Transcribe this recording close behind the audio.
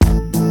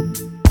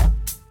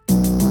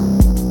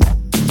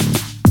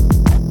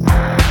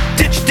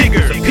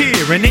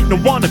and ain't no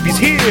wannabes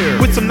here.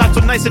 With some not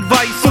so nice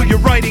advice for your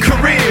writing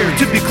career.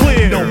 To be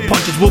clear, no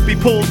punches will be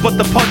pulled, but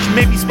the punch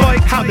may be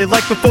spiked. How they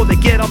like before they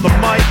get on the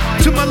mic.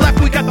 To my left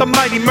we got the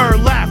mighty Mer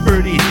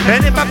Lafferty,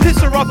 and if I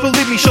piss her off,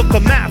 believe me, she'll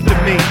come after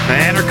me.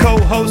 And her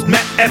co-host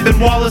Matt Evan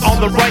Wallace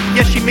on the right.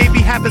 Yes, she may be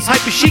half as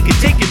hype as she can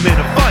take him in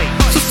a fight.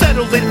 So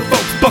settle in,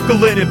 folks,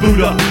 buckle in and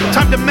boot up.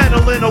 Time to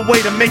meddle in a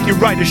way to make your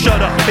writer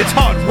shut up. It's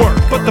hard work,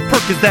 but the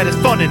perk is that it's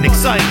fun and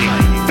exciting.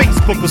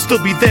 Facebook will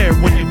still be there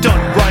when you're done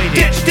writing.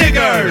 Ditch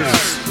Diggers!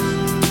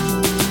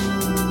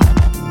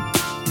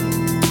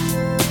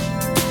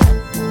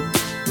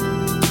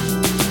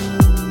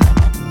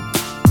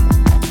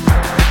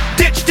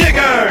 Ditch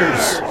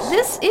Diggers!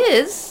 This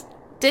is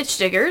Ditch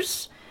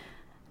Diggers,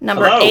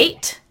 number Hello.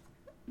 8.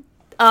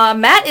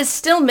 Matt is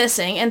still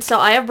missing, and so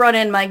I have brought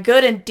in my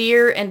good and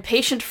dear and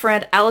patient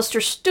friend,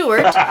 Alistair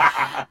Stewart.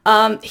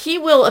 He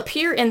will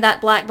appear in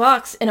that black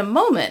box in a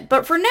moment,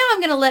 but for now I'm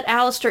going to let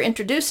Alistair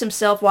introduce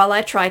himself while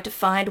I try to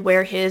find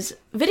where his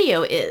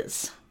video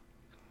is.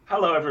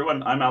 Hello,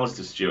 everyone. I'm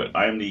Alistair Stewart.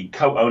 I am the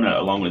co-owner,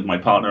 along with my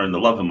partner and the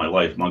love of my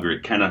life,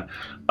 Margaret Kenner,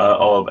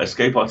 of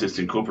Escape Artists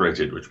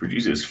Incorporated, which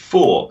produces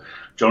 4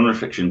 genre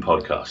fiction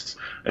podcasts.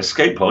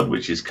 Escape Pod,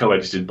 which is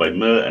co-edited by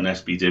Mer and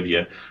SB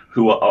Divya,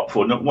 who are up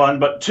for not 1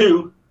 but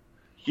 2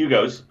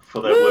 Hugos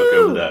for their work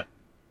over there.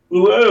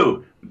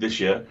 Woo! This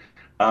year.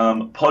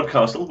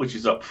 Podcastle, which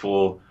is up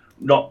for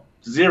not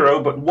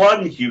 0 but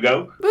 1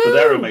 Hugo for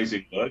their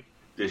amazing work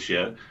this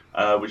year,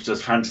 which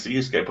does fantasy.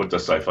 Escape Pod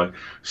does sci-fi.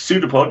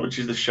 Pseudopod, which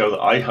is the show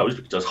that I host,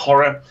 which does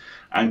horror,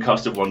 and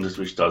Cast of Wonders,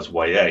 which does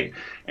YA.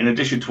 In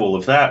addition to all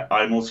of that,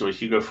 I'm also a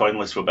Hugo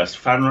finalist for Best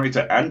Fan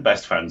Writer and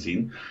Best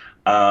Fanzine,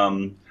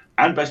 and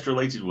Best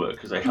Related Work,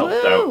 because I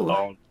helped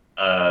out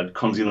on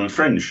Conceal and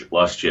Fringe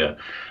last year.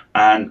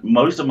 And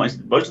most of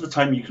the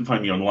time you can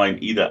find me online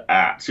either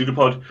at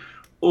Pseudopod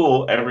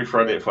or every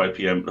Friday at 5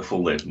 p.m. The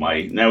Full Lid,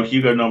 my now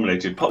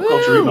Hugo-nominated pop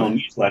culture email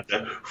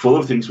newsletter full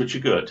of things which are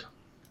good.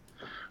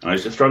 And I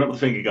was just throwing up the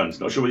finger guns.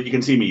 Not sure whether you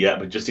can see me yet,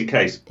 but just in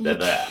case, they're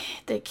there.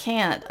 They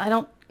can't. I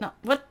don't know.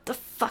 What the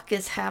fuck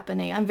is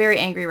happening? I'm very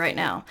angry right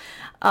now.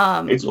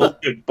 It's all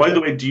good. By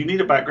the way, do you need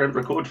a background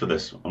record for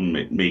this on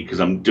me? Because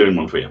I'm doing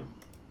one for you.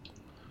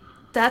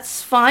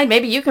 That's fine.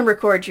 Maybe you can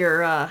record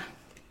your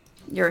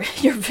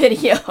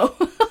video.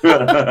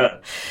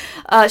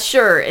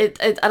 Sure. I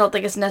don't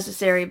think it's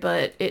necessary,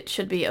 but it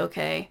should be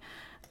okay.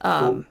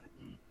 Cool.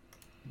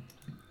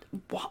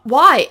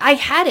 Why? I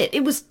had it.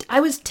 I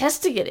was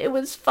testing it. It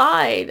was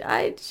fine.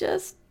 I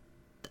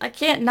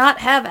can't not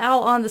have Al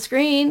on the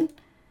screen.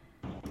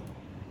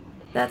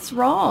 That's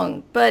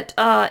wrong. But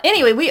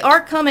anyway, we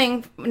are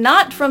coming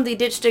not from the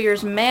Ditch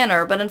Diggers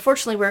Manor, but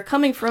unfortunately we're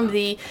coming from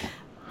the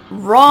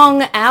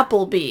wrong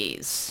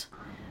Applebee's.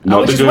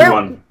 Not the good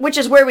one. Which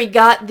is where we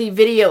got the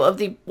video of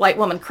the white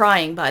woman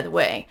crying, by the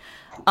way.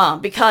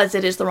 Because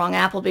it is the wrong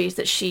Applebee's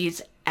that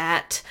she's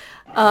at.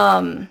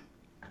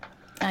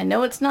 I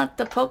know it's not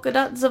the Polka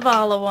Dot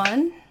Zavala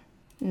one.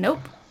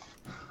 Nope.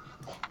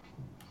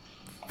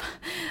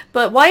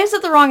 But why is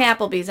it the wrong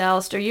Applebee's,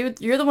 Alistair?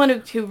 You're the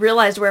one who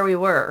realized where we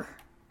were.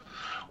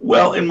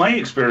 Well, in my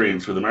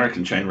experience with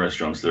American chain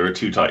restaurants, there are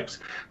 2 types.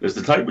 There's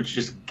the type which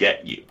just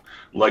get you.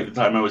 Like the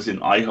time I was in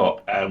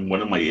IHOP and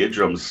one of my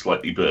eardrums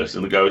slightly burst,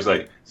 and the guy was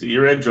like, "Is it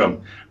your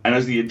eardrum?" And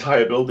as the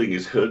entire building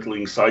is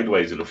hurtling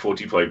sideways at a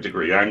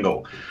 45-degree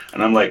angle,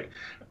 and I'm like,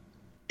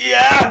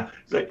 "Yeah!"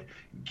 It's like,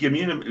 give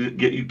it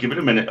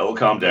a minute, it'll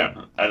calm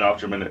down. And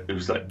after a minute, it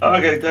was like,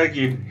 "Okay, thank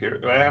you.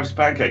 Here, I have some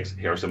pancakes.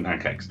 Here are some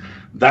pancakes."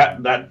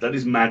 That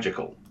is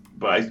magical.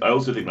 But I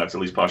also think that's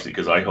at least partially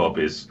because IHOP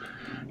is,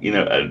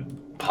 a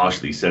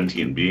partially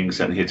sentient being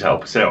sent here to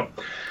help us out.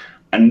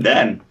 And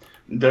then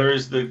there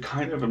is the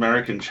kind of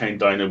American chain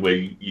diner where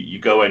you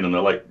go in and they're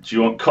like, "Do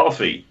you want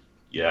coffee?"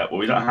 "Yeah, well,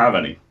 we don't have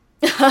any."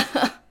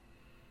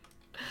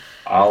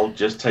 "I'll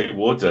just take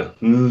water."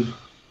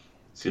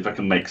 See if I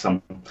can make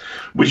some.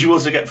 Which you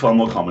also get far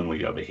more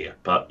commonly over here.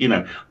 But,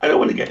 I don't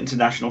want to get into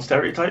national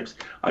stereotypes.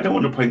 I don't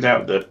want to point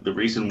out that the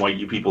reason why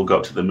you people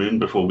got to the moon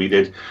before we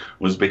did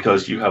was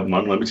because you have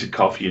unlimited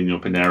coffee in your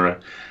Panera.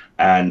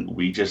 And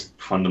we just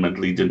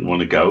fundamentally didn't want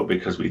to go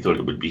because we thought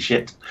it would be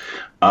shit.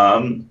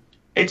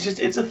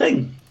 It's a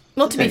thing.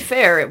 Well, to be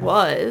fair, it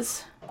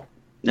was.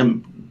 I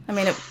mean,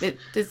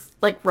 it's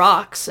like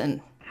rocks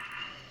and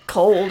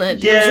cold,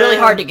 and it was really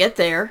hard to get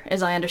there,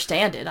 as I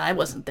understand it. I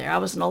wasn't there. I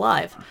wasn't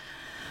alive.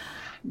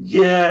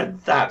 Yeah,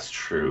 that's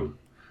true.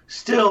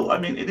 Still, I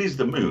mean, it is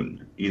the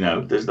moon.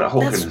 There's that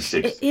whole kind of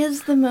It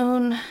is the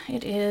moon.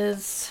 It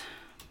is.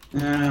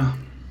 Yeah.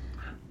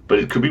 But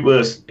it could be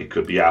worse. It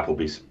could be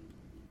Applebee's.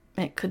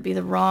 It could be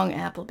the wrong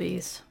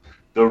Applebee's.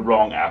 The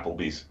wrong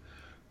Applebee's.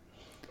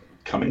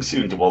 Coming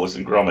soon to Wallace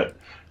and Gromit.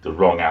 The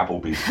wrong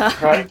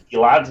Applebee's. Right, you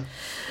lad?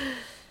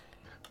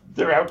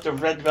 They're out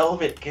of red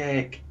velvet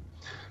cake.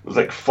 There's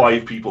like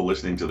 5 people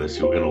listening to this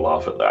who are going to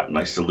laugh at that, and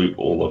I salute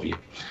all of you.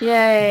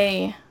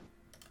 Yay.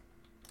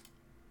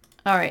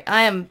 All right,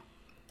 I am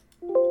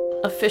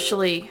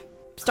officially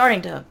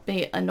starting to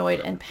be annoyed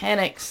and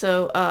panic.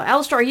 So,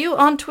 Alistair, are you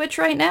on Twitch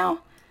right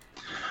now?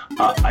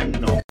 I'm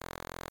not.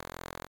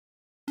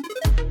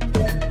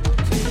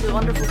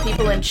 wonderful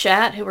people in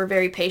chat who are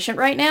very patient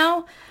right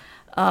now.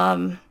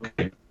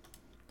 Okay.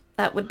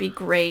 That would be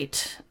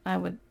great. I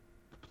Let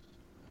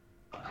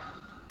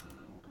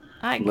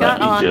got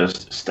me on.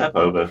 just step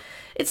over.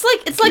 It's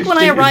like when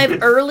I arrive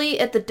early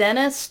at the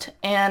dentist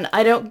and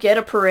I don't get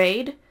a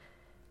parade.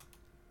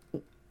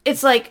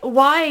 It's like,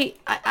 why?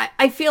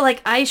 I feel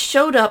like I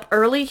showed up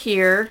early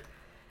here,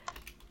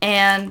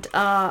 and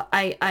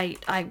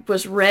I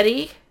was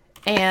ready,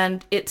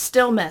 and it's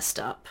still messed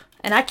up.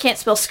 And I can't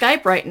spell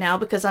Skype right now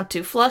because I'm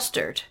too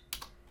flustered.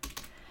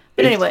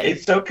 But anyway.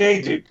 It's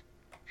okay, dude.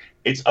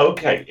 It's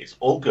okay. It's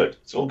all good.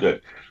 It's all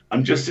good.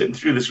 I'm just sitting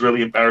through this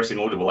really embarrassing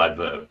Audible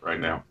advert right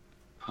now.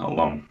 Hold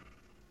on.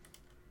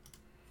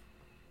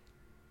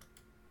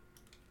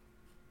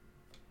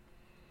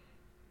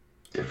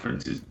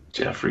 Difference is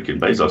Jeff freaking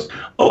Bezos.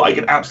 Oh, I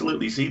can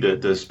absolutely see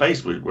the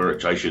space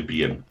which I should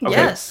be in. Okay.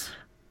 Yes.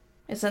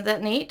 Isn't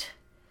that neat?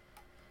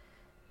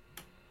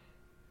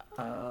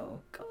 Oh,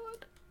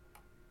 God.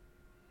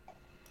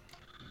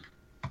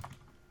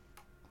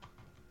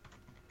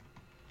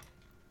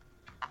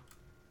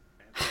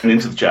 And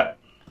into the chat.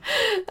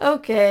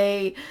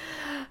 Okay.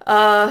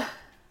 Can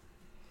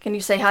you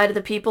say hi to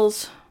the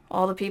peoples?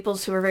 All the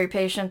peoples who are very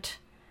patient?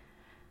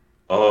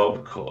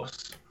 Of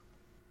course.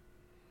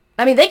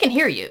 I mean, they can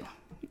hear you.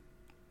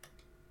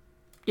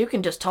 You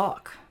can just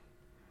talk.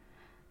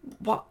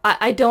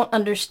 I don't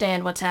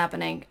understand what's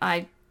happening.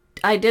 I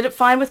did it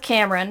fine with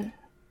Cameron,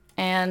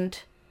 and...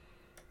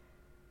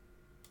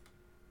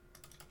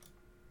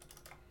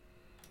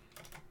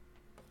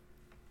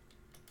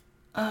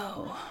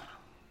 Oh.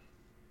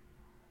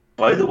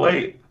 By the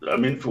way, I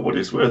mean, for what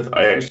it's worth,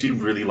 I actually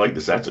really like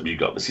the setup you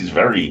got. This is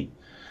very,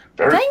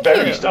 very, Thank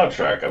very you. Star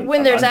Trek. I'm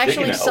When there's digging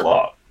actually it a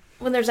lot.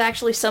 when there's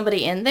actually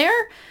somebody in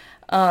there,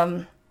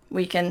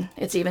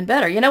 it's even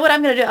better. You know what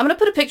I'm going to do? I'm going to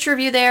put a picture of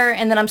you there,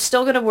 and then I'm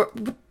still going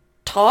to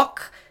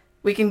talk.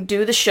 We can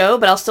do the show,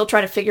 but I'll still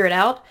try to figure it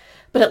out.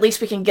 But at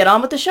least we can get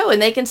on with the show,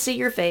 and they can see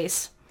your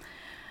face.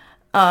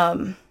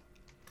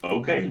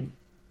 Okay.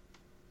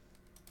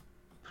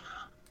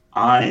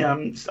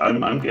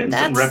 I'm getting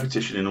some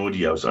repetition in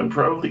audio, so I'm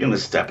probably going to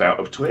step out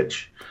of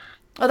Twitch.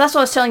 Oh, that's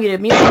what I was telling you to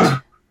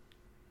mute.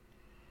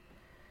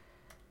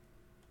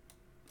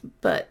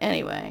 But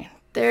anyway,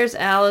 there's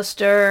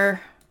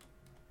Alistair.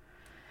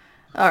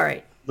 All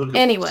right.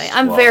 Anyway,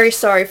 I'm very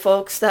sorry,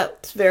 folks.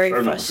 That's very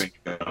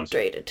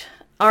frustrated.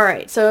 All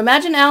right, so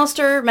imagine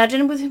Alistair.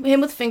 Imagine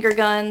him with finger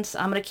guns.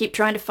 I'm going to keep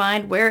trying to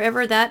find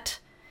wherever that...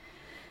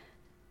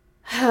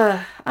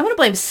 I'm going to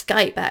blame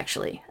Skype,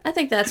 actually. I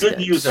think that's good.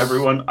 Good news,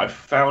 everyone. I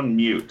found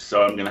mute,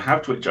 so I'm going to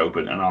have Twitch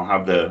open, and I'll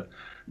have the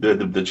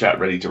chat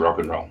ready to rock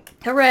and roll.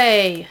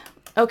 Hooray!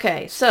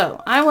 Okay,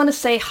 so I want to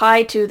say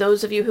hi to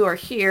those of you who are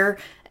here.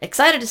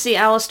 Excited to see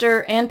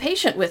Alistair and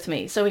patient with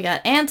me. So we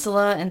got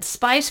Ansela and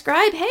Spy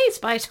Scribe. Hey,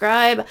 Spy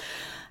Scribe.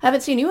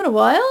 Haven't seen you in a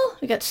while.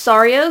 We got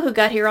Sario, who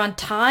got here on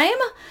time.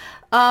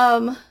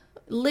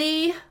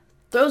 Lee,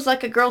 Throws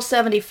Like a Girl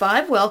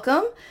 75,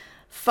 welcome.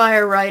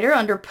 Fire Rider,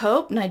 Under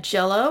Pope,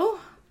 Nigello.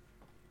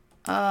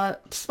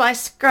 Spy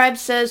Scribe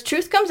says,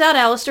 truth comes out,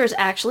 Alistair is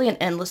actually an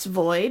endless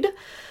void.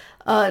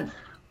 I'm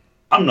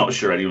not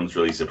sure anyone's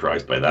really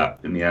surprised by that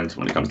in the end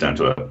when it comes down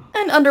to it.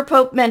 And Under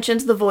Pope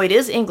mentions the void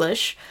is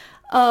English.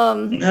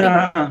 Hey,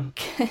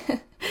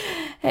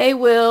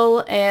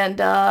 Will,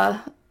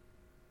 and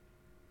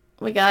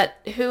we got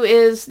who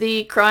is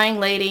the crying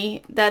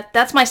lady?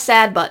 That's my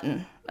sad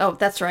button. Oh,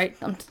 that's right.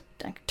 I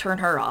can turn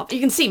her off. You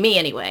can see me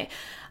anyway.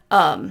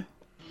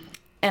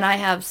 And I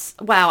have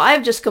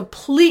I've just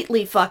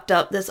completely fucked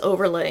up this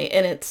overlay,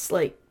 and it's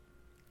like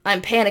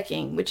I'm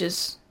panicking, which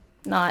is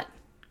not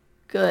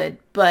good.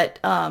 But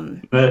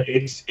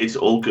it's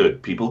all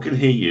good. People can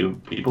hear you.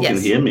 People can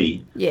hear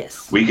me.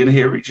 Yes. We can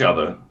hear each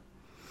other.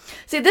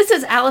 See, this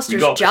is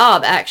Alistair's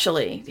job,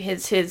 actually.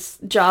 His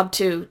job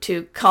to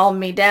calm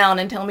me down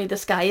and tell me the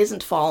sky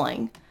isn't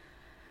falling.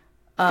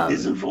 It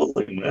isn't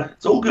falling.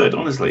 It's all good,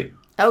 honestly.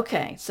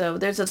 Okay, so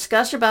there's a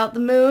discussion about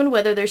the moon,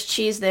 whether there's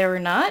cheese there or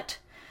not.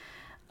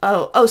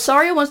 Oh,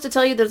 Sario wants to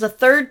tell you there's a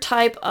third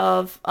type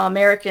of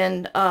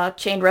American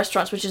chain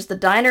restaurants, which is the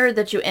diner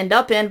that you end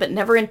up in but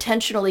never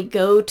intentionally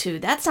go to.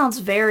 That sounds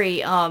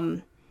very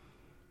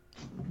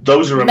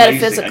those are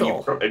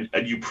metaphysical. Amazing,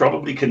 and you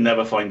probably can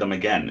never find them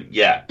again.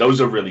 Yeah, those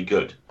are really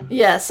good.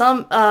 Yeah,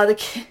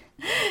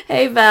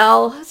 hey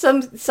Val,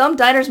 some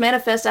diners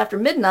manifest after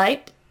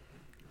midnight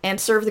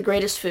and serve the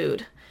greatest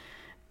food.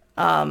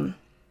 Now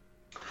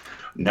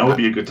would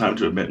be a good time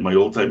to admit my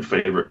all-time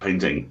favorite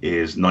painting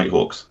is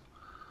Nighthawks.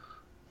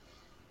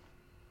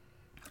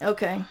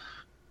 Okay.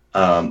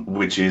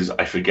 Which is,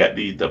 I forget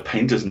the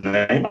painter's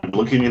name. I'm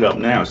looking it up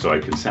now so I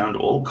can sound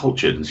all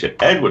cultured and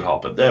shit. Edward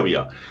Hopper, there we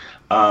are.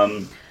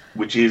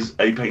 Which is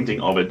a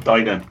painting of a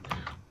diner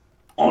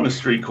on a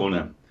street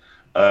corner,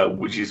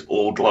 which is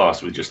all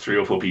glass with just 3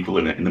 or 4 people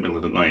in it in the middle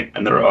of the night.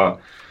 And there are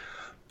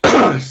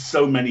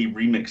so many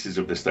remixes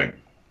of this thing.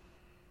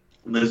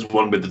 There's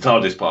one with the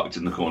TARDIS parked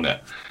in the corner.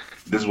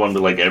 There's one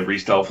with like every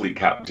Starfleet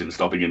captain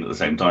stopping in at the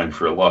same time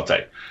for a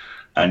latte.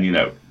 And,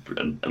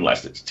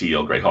 unless it's tea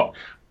or grey hot.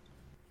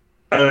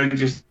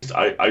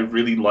 I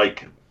really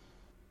like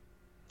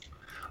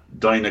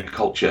diner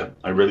culture.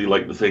 I really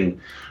like the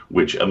thing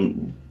which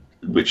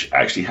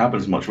actually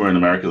happens much more in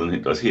America than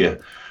it does here,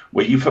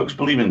 where you folks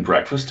believe in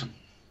breakfast.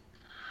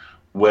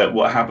 Where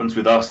what happens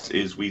with us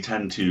is we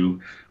tend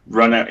to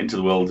run out into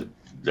the world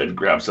and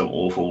grab some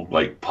awful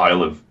like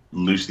pile of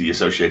loosely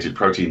associated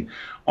protein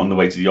on the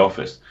way to the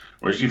office.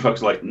 Whereas you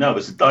folks are like, no,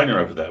 there's a diner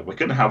over there. We're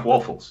going to have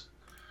waffles.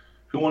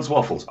 Who wants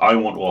waffles? I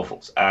want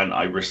waffles, and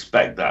I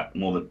respect that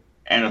more than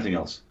anything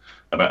else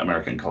about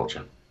American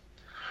culture.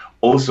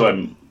 Also,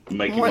 I'm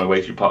making my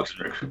way through Parks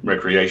and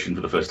Recreation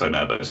for the first time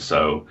ever,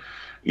 so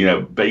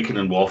bacon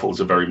and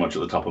waffles are very much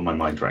at the top of my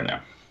mind right now.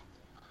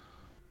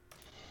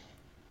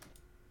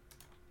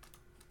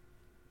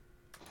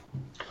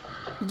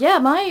 Yeah,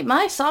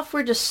 my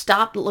software just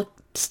stopped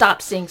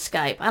seeing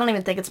Skype. I don't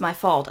even think it's my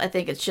fault. I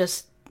think it's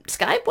just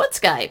Skype. What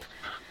Skype?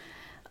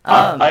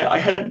 I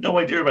had no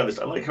idea about this.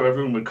 I like how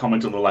everyone would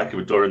comment on the lack of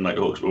a door in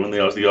Nighthawks, but when they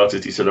asked the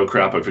artist, he said, "Oh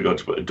crap, I forgot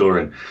to put a door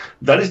in."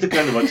 That is the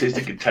kind of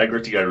artistic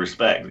integrity I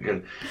respect.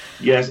 Because,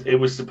 yes,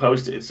 it's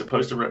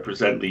supposed to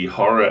represent the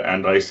horror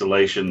and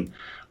isolation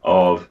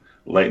of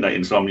late night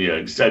insomnia.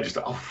 Instead, just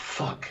oh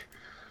fuck,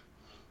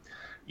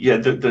 yeah,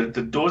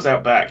 the door's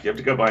out back. You have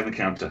to go behind the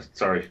counter.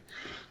 Sorry.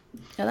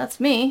 Yeah,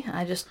 that's me.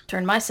 I just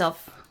turned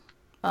myself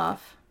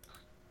off.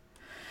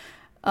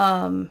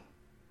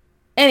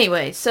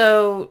 Anyway,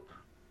 so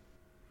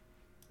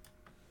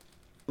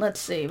let's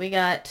see. We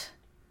got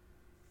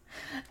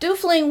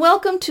Doofling,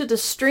 welcome to the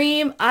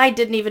stream. I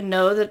didn't even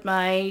know that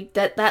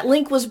that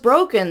link was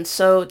broken,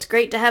 so it's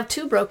great to have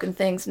two broken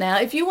things now.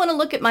 If you want to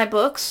look at my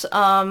books,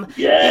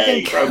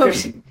 Yay,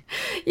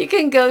 you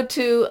can go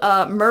to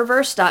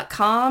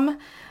merverse.com.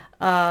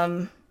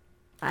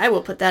 I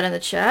will put that in the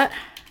chat.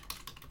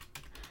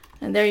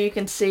 And there you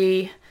can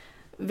see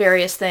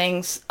various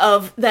things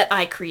that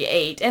I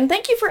create. And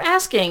thank you for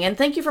asking, and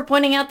thank you for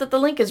pointing out that the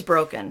link is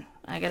broken.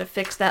 I gotta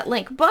fix that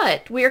link.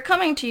 But we are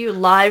coming to you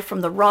live from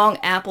the wrong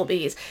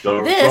Applebee's.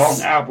 Wrong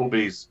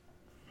Applebee's.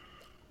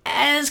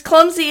 As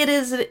clumsy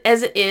as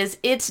it is,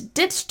 it's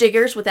Ditch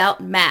Diggers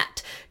without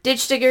Matt.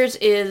 Ditch Diggers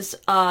is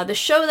the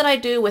show that I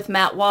do with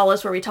Matt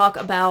Wallace, where we talk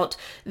about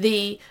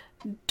the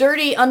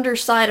dirty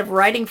underside of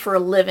writing for a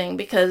living,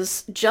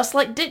 because just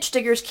like Ditch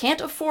Diggers can't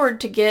afford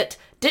to get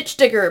Ditch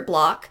Digger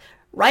block,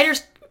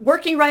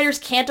 working writers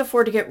can't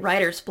afford to get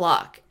writer's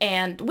block.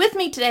 And with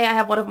me today, I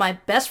have one of my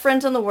best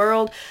friends in the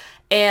world,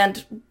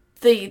 and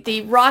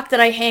the rock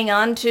that I hang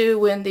on to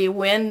when the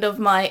wind of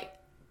my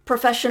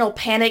professional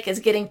panic is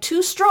getting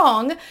too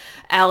strong,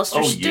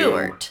 Alistair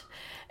Stewart.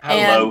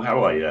 Hello, and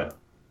how are you?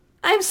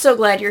 I'm so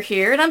glad you're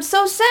here, and I'm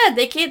so sad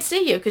they can't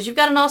see you because you've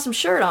got an awesome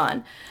shirt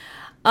on.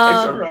 It's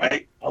all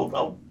right.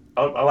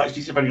 I'll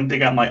actually see if I can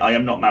dig out my I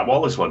Am Not Matt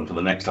Wallace one for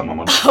the next time I'm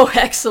on. Oh,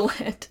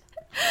 excellent.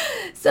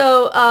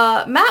 So,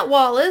 Matt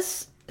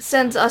Wallace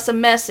sends us a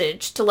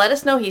message to let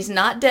us know he's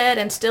not dead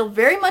and still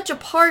very much a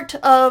part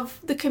of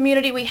the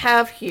community we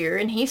have here.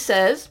 And he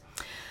says,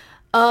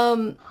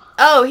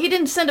 he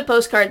didn't send a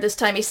postcard this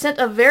time. He sent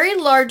a very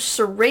large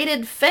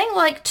serrated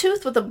fang-like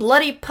tooth with a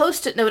bloody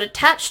post-it note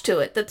attached to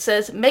it that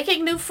says,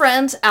 "Making new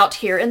friends out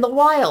here in the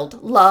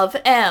wild. Love,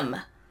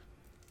 M."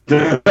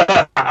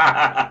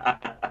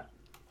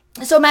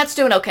 So Matt's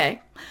doing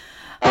okay.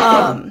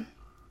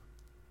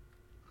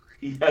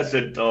 He has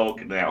a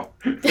dog now.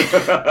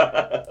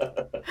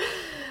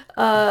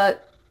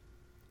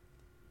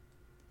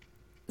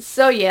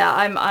 So yeah,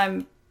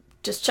 I'm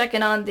just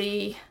checking on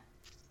the...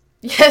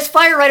 Yes,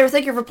 Fire Rider,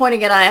 thank you for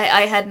pointing it.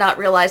 I had not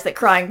realized that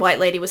Crying White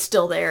Lady was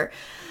still there.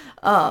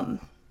 And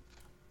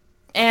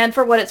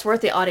for what it's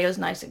worth, the audio is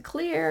nice and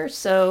clear.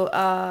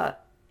 So,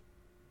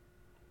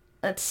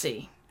 let's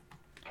see.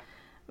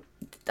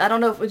 I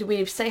don't know if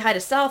we say hi to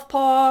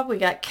Southpaw. We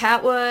got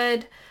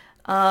Catwood.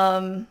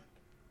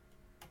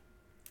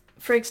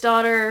 Frig's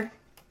Daughter.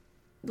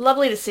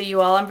 Lovely to see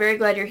you all. I'm very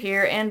glad you're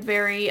here and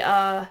very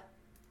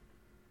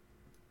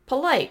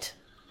polite.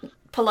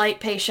 Polite,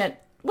 patient,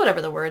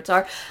 whatever the words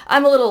are.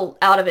 I'm a little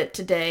out of it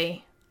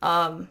today.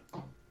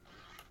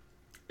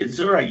 It's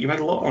all right. You had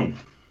a lot on.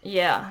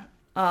 Yeah.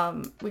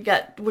 We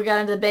got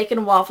into the bacon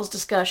and waffles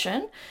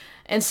discussion.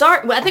 And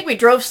I think we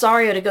drove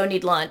Sario to go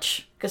need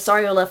lunch because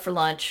Sario left for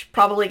lunch.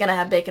 Probably going to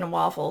have bacon and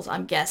waffles,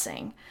 I'm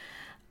guessing.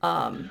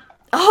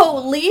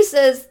 Lee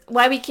says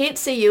why we can't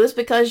see you is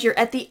because you're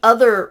at the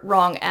other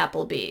wrong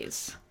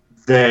Applebee's.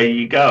 There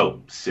you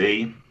go.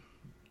 See?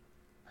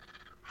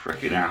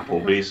 Frickin'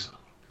 Applebee's.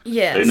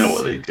 Yes. They know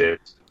what they did.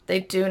 They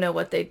do know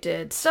what they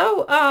did.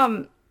 So,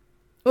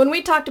 when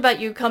we talked about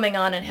you coming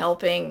on and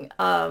helping,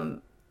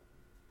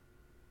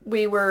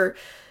 we were...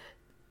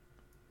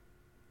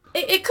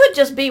 It could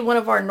just be one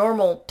of our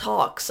normal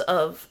talks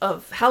of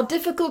how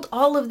difficult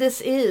all of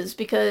this is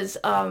because,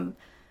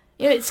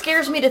 it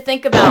scares me to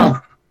think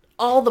about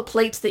all the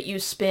plates that you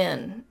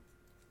spin,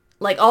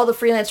 like all the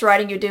freelance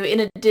writing you do,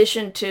 in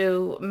addition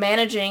to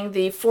managing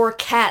the 4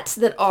 cats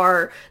that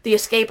are the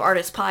Escape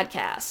Artist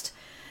podcast.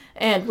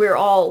 And we're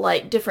all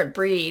like different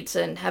breeds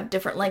and have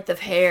different length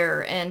of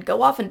hair and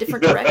go off in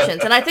different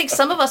directions. And I think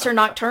some of us are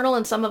nocturnal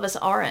and some of us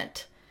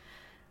aren't.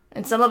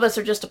 And some of us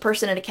are just a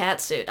person in a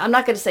cat suit. I'm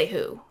not going to say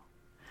who.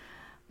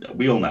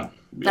 We all know.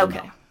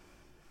 Okay.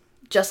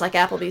 Just like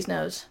Applebee's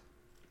knows.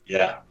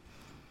 Yeah.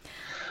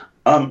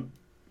 Thank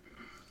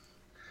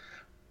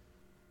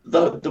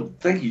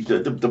you.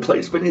 The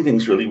plate spinning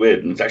thing's really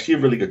weird, and it's actually a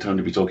really good time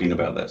to be talking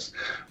about this,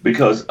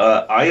 because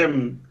I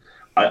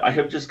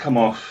have just come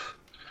off.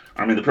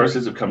 I'm in the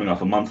process of coming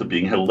off a month of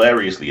being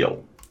hilariously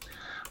ill.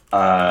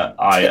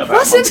 It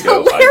wasn't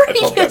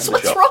hilarious.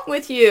 What's wrong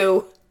with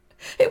you?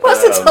 It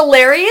wasn't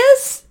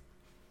hilarious.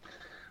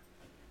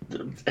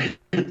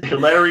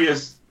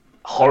 Hilarious,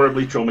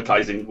 horribly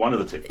traumatizing. One of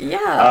the two. Yeah,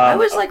 I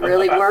was like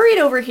really worried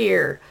over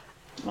here.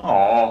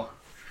 Aw.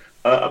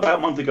 About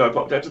a month ago, I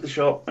popped out to the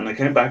shop, and I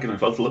came back, and I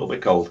felt a little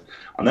bit cold.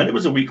 And then it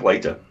was a week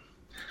later,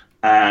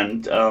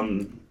 and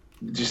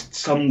just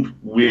some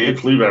weird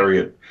flu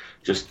variant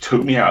just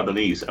took me out of the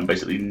knees and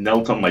basically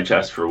knelt on my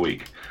chest for a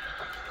week.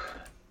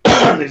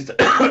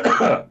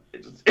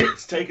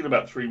 It's taken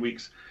about 3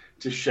 weeks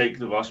to shake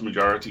the vast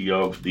majority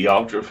of the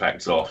after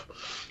effects off.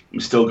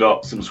 I've still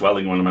got some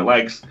swelling in one of my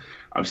legs.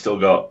 I've still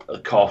got a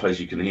cough, as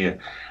you can hear.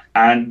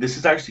 And this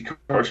is actually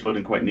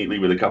corresponding quite neatly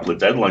with a couple of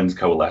deadlines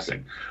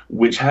coalescing,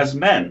 which has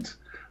meant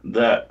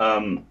that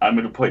I'm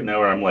at a point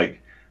now where I'm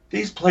like,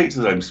 these plates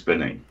that I'm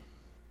spinning,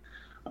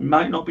 I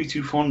might not be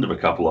too fond of a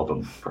couple of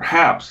them.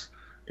 Perhaps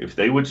if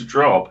they were to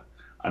drop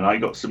and I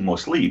got some more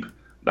sleep,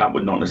 that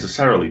would not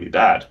necessarily be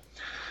bad.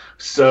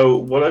 So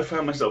what I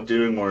found myself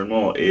doing more and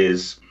more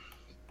is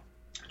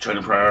trying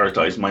to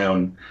prioritize my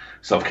own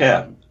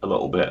self-care a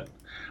little bit.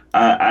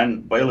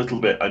 And by a little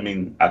bit, I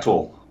mean at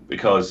all.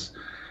 Because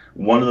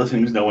one of the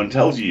things no one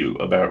tells you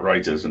about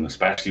writers, and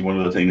especially one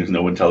of the things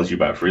no one tells you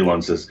about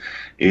freelancers,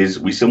 is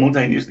we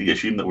simultaneously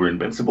assume that we're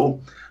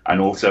invincible and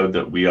also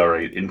that we are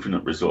an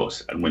infinite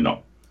resource, and we're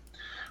not.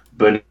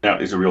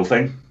 Burnout is a real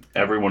thing.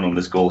 Everyone on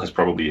this call has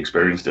probably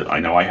experienced it. I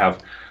know I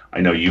have.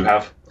 I know you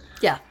have.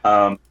 Yeah.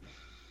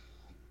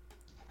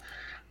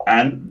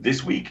 And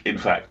this week, in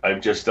fact, I've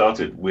just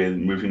started with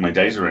moving my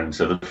days around.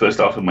 So the first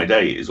half of my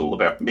day is all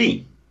about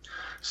me.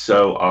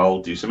 So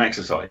I'll do some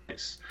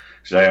exercise.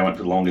 Today I went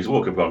for the longest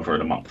walk I've gone for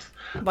in a month.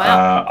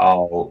 Wow.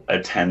 I'll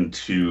attend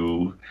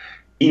to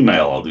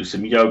email. I'll do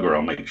some yoga.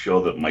 I'll make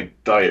sure that my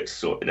diet's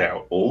sorted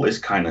out. All this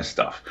kind of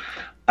stuff.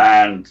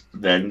 And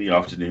then the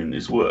afternoon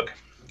is work.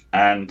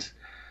 And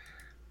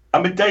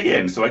I'm a day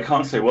in, so I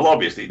can't say, well,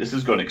 obviously, this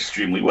has gone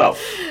extremely well.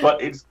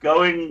 But it's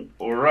going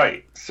all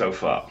right so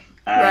far.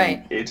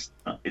 And it's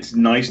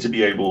nice to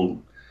be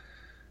able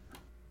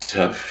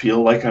to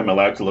feel like I'm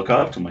allowed to look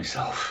after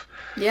myself.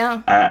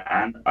 Yeah.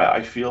 And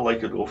I feel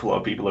like an awful lot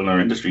of people in our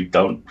industry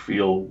don't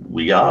feel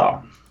we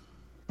are.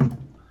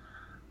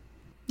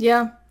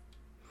 Yeah.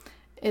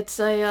 It's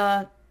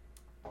a...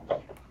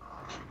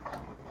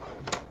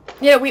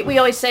 Yeah, we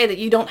always say that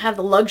you don't have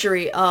the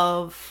luxury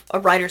of a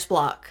writer's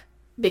block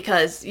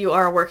because you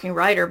are a working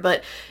writer,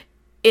 but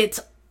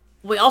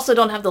we also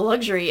don't have the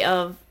luxury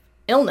of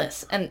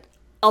illness, and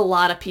a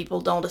lot of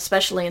people don't,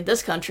 especially in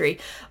this country,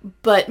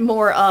 but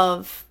more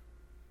of,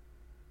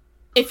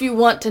 if you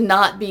want to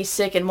not be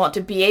sick and want to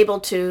be able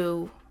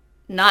to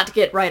not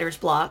get writer's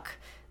block,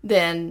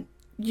 then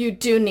you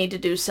do need to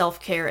do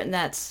self-care, and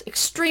that's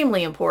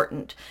extremely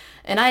important.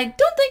 And I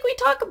don't think we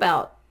talk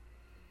about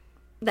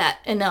that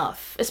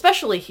enough,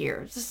 especially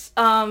here.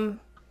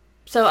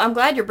 So I'm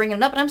glad you're bringing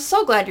it up, and I'm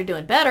so glad you're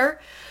doing better.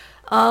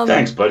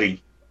 Thanks,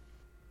 buddy.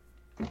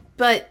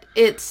 But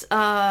it's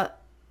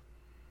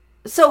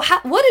so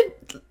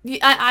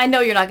I know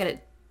you're not going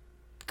to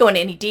go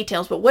into any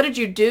details, but what did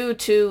you do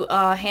to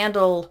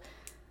handle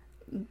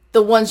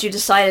the ones you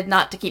decided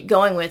not to keep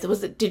going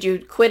with? Did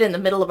you quit in the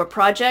middle of a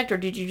project, or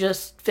did you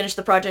just finish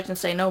the project and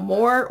say no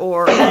more,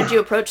 or how did you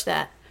approach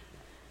that?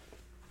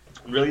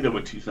 Really, there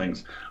were two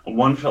things.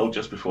 One fell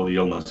just before the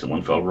illness, and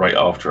one fell right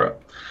after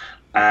it.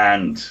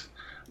 And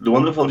the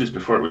one that fell just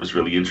before it was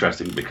really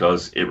interesting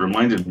because it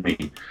reminded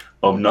me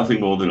of nothing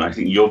more than, I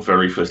think, your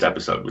very first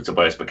episode with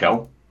Tobias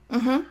Buckell.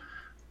 Mm-hmm.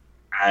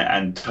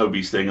 And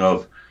Toby's thing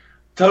of,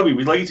 Toby,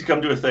 we'd like you to come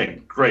do a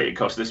thing. Great, it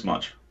costs this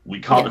much. We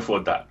can't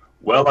afford that.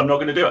 Well, I'm not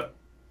going to do it.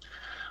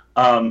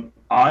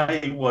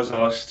 I was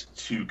asked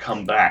to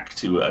come back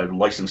to a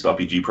licensed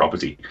RPG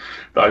property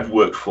that I've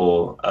worked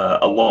for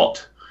a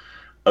lot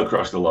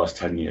across the last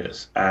 10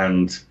 years.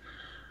 And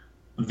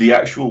the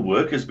actual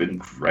work has been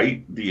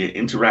great. The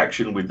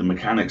interaction with the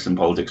mechanics and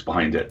politics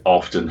behind it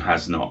often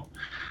has not.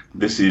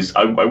 This is,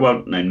 I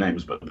won't name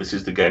names, but this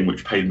is the game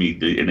which paid me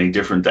in a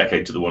different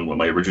decade to the one where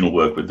my original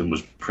work with them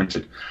was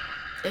printed.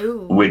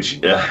 Ooh.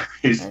 Which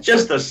is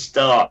just a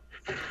start.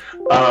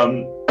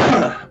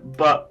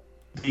 But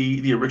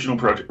the original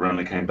project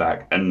runner came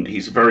back, and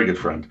he's a very good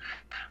friend.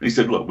 And he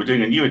said, look, we're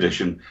doing a new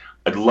edition.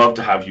 I'd love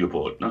to have you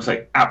aboard. And I was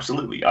like,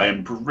 absolutely. I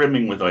am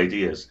brimming with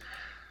ideas.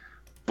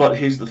 But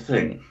here's the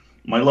thing.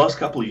 My last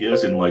couple of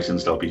years in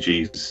licensed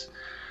RPGs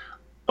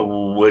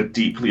were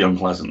deeply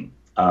unpleasant.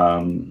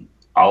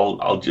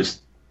 I'll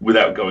just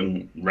without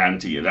going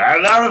ranty. And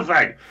another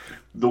thing,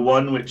 the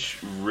one which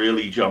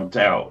really jumped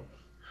out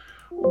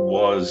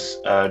was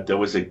there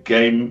was a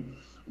game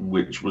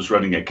which was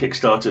running a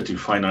Kickstarter to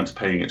finance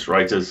paying its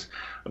writers.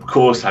 Of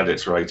course, had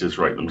its writers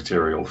write the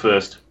material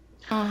first.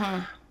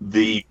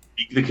 The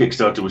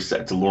Kickstarter was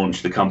set to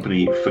launch. The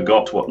company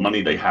forgot what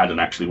money they had and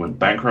actually went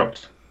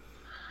bankrupt.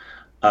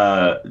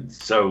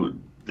 So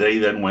they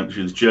then went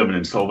through the German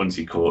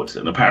insolvency court,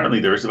 and apparently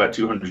there is about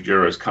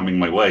 €200 coming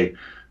my way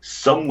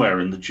somewhere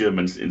in the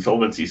German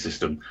insolvency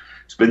system.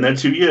 It's been there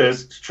 2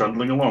 years. It's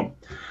trundling along.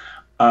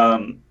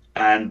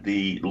 And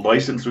the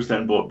license was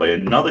then bought by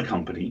another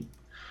company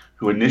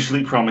who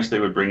initially promised they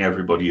would bring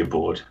everybody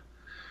aboard,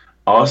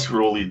 asked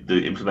for all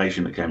the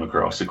information that came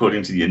across.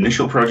 According to the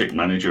initial project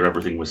manager,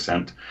 everything was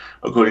sent.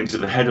 According to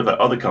the head of that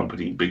other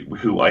company,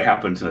 who I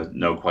happen to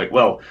know quite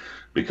well,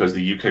 because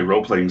the UK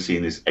role-playing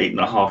scene is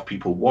 8.5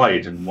 people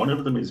wide, and one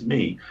of them is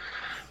me,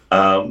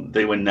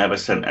 they were never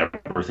sent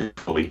everything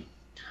fully.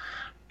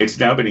 It's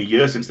now been a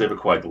year since they've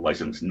acquired the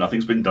license.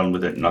 Nothing's been done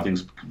with it.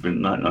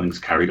 Nothing's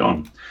carried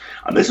on.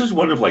 And this was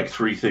one of like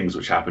 3 things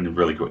which happened in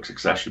really quick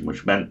succession,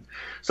 which meant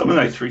something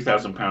like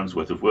 £3,000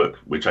 worth of work,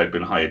 which I'd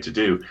been hired to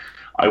do,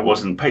 I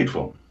wasn't paid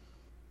for.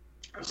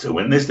 So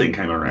when this thing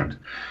came around,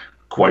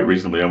 quite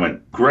reasonably, I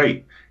went,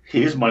 great,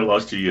 here's my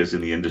last 2 years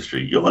in the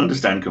industry. You'll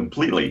understand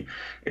completely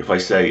if I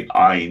say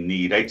I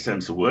need 8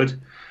 cents a word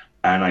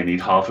and I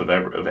need half of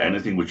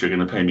anything which you're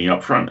going to pay me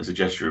up front as a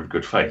gesture of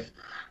good faith,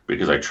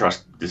 because I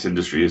trust this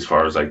industry as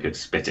far as I could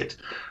spit it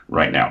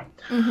right now.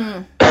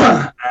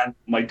 And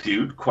my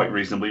dude quite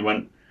reasonably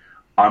went,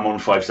 I'm on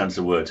 5 cents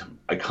a word.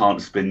 I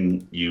can't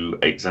spin you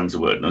 8 cents a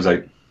word. And I was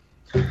like,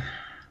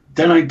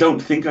 then I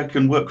don't think I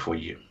can work for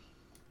you.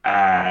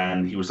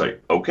 And he was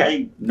like,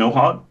 okay, no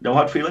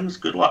hard feelings,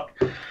 good luck.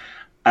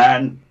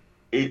 And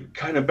it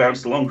kind of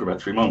bounced along for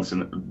about 3 months.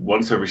 And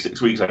once every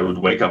 6 weeks, I would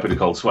wake up in a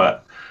cold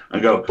sweat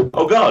and go,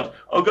 oh God,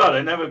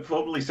 I never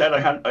formally said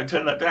I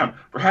turned that down.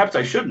 Perhaps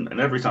I shouldn't. And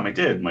every time I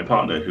did, my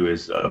partner, who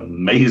is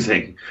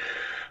amazing,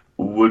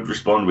 would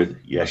respond with,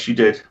 yes, you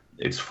did.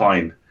 It's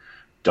fine.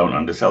 Don't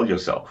undersell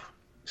yourself.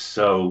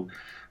 So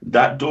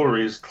that door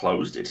is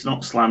closed. It's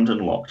not slammed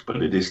and locked,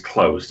 but it is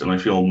closed. And I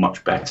feel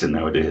much better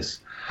now it is.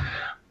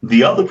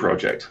 The other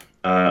project,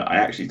 I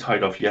actually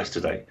tied off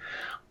yesterday.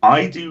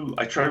 I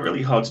try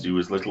really hard to do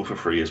as little for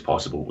free as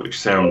possible, which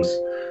sounds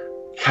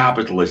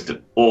capitalist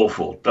and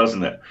awful,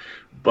 doesn't it?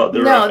 But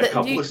there are a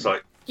couple of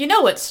sites. You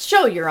know what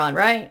show you're on,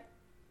 right?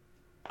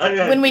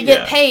 When we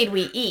get paid,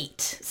 we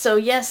eat. So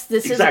yes,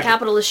 this is a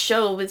capitalist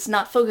show. It's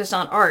not focused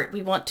on art.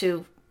 We want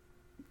to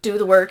do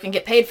the work and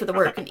get paid for the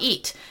work and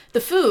eat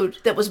the food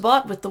that was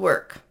bought with the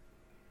work.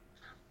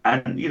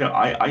 And,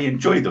 I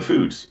enjoy the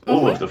foods,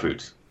 all of the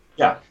foods.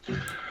 Yeah.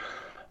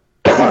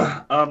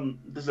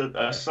 There's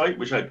a site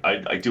which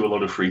I do a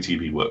lot of free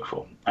TV work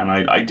for, and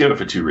I do it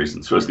for 2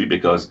 reasons. Firstly,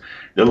 because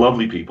they're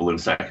lovely people, and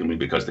secondly,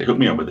 because they hook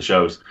me up with the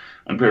shows,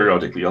 and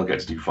periodically I'll get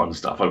to do fun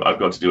stuff. I've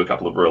got to do a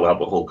couple of Royal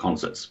Albert Hall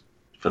concerts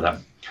for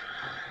them.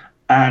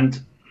 And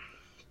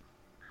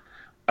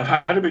I've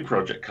had a big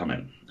project come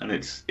in, and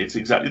it's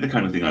exactly the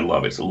kind of thing I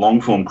love. It's a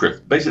long-form,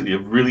 basically a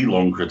really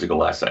long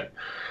critical essay,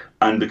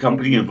 and the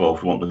company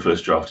involved want the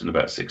first draft in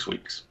about 6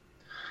 weeks.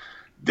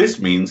 This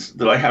means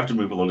that I have to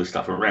move a lot of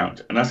stuff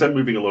around. And as I'm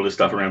moving a lot of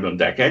stuff around on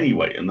deck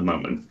anyway in the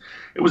moment,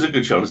 it was a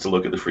good chance to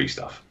look at the free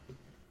stuff.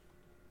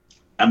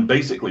 And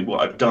basically what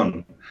I've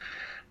done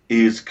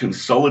is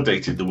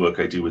consolidated the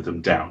work I do with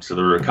them down. So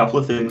there are a couple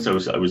of things I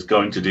was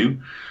going to do,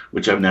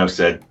 which I've now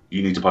said,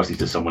 you need to pass these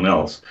to someone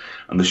else.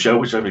 And the show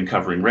which I've been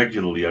covering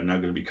regularly, I'm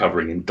now going to be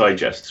covering in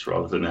digests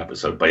rather than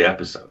episode by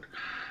episode.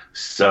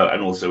 So,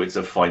 and also it's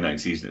a finite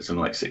season. It's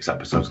only like 6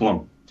 episodes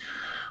long.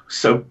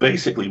 So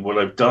basically what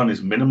I've done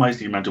is minimize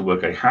the amount of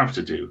work I have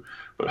to do,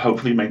 but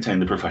hopefully maintain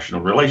the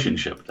professional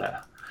relationship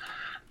there.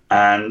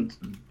 And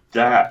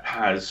that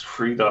has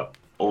freed up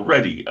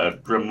already a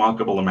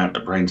remarkable amount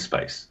of brain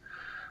space,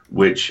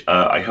 which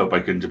I hope I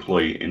can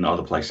deploy in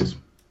other places.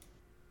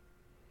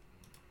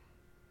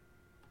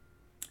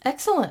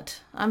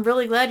 Excellent. I'm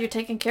really glad you're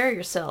taking care of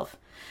yourself.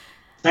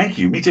 Thank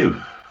you. Me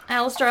too.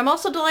 Alistair, I'm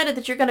also delighted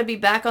that you're going to be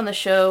back on the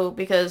show,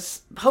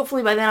 because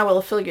hopefully by then I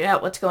will have figured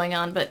out what's going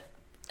on, but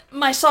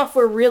my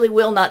software really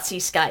will not see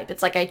Skype.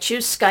 It's like I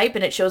choose Skype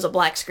and it shows a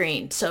black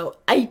screen. So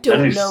I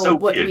don't know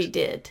what we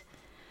did.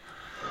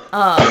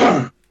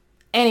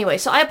 Anyway,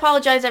 so I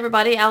apologize,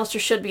 everybody. Alistair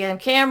should be on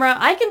camera.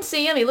 I can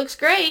see him. He looks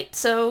great.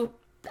 So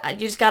you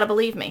just got to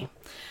believe me.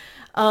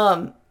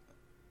 So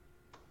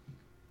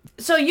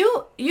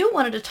you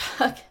wanted to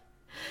talk.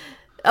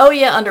 Oh,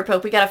 yeah,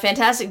 Underpope. We got a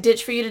fantastic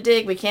ditch for you to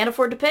dig. We can't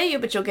afford to pay you,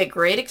 but you'll get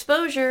great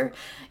exposure.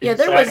 Yeah,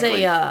 there was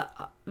a...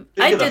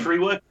 I did a free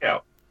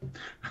workout.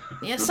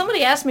 Yeah,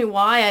 somebody asked me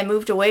why I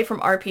moved away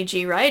from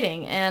RPG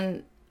writing,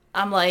 and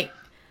I'm like,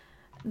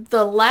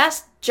 the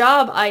last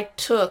job I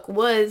took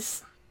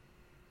was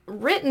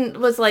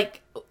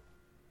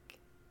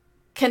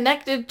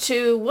connected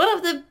to one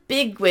of the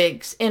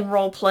bigwigs in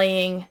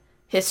role-playing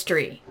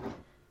history.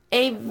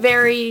 A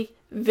very,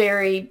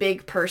 very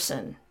big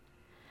person.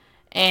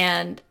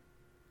 And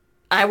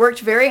I worked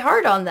very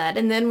hard on that.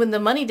 And then when the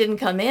money didn't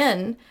come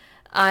in,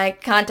 I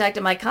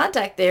contacted my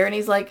contact there, and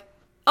he's like,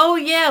 oh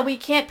yeah, we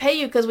can't pay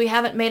you because we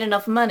haven't made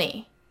enough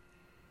money.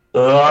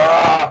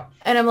 And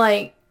I'm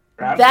like,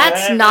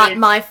 that's not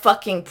my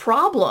fucking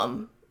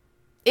problem.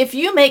 If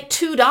you make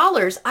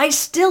 $2, I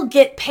still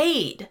get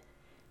paid.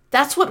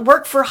 That's what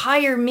work for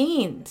hire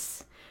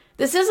means.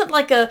 This isn't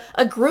like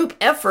a group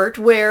effort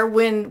where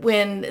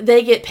when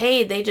they get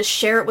paid, they just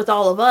share it with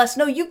all of us.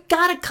 No, you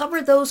gotta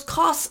cover those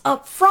costs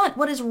up front.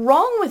 What is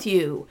wrong with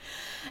you?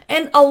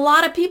 And a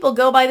lot of people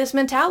go by this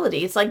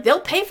mentality. It's like they'll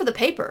pay for the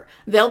paper.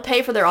 They'll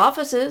pay for their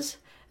offices.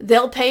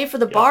 They'll pay for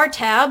the bar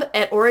tab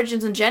at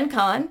Origins and Gen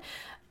Con.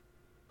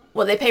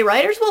 Well, they pay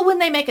writers? Well, when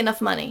they make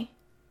enough money.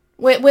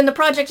 When the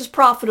project is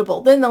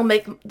profitable, then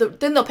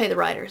they'll pay the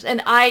writers.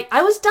 And I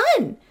was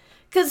done.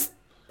 Because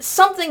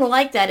something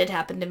like that had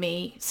happened to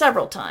me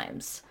several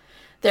times.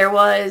 There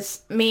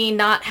was me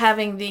not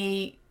having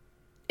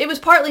it was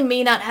partly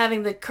me not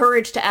having the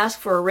courage to ask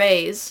for a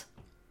raise.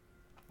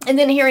 And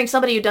then hearing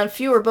somebody who'd done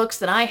fewer books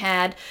than I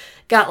had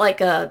got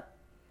like a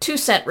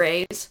 2-cent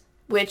raise,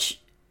 which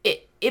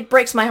it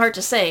breaks my heart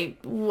to say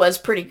was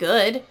pretty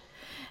good.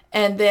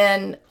 And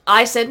then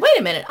I said, wait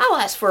a minute, I'll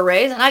ask for a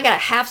raise. And I got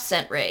a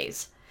 0.5-cent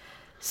raise.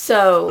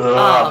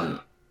 So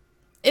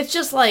it's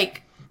just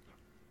like,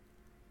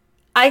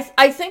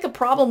 I think a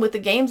problem with the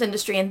games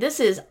industry, and this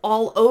is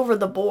all over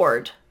the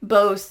board,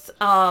 both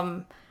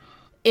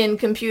in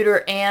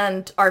computer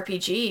and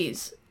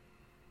RPGs,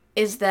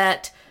 is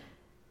that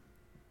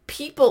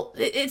people,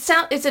 it's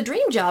a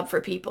dream job for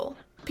people.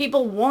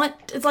 People want,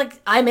 it's like,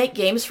 I make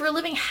games for a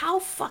living. How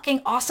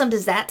fucking awesome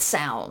does that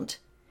sound?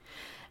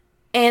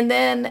 And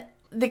then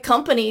the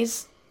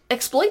companies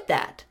exploit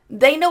that.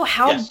 They know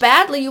how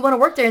badly you want to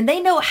work there, and they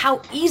know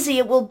how easy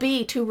it will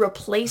be to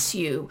replace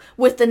you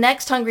with the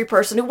next hungry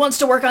person who wants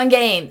to work on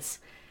games.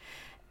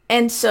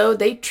 And so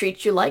they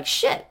treat you like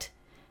shit.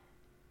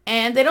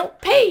 And they don't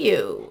pay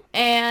you.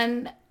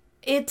 And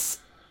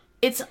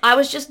I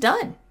was just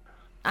done.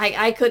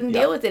 I couldn't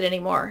deal with it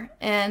anymore.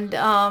 And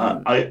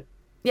I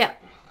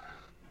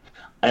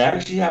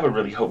actually have a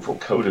really hopeful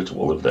coda to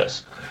all of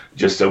this,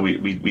 just so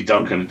we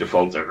don't kind of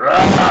default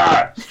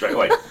to straight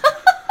away.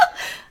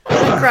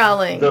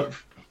 Growling.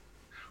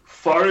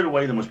 Far and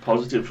away the most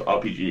positive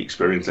RPG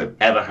experience I've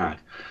ever had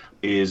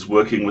is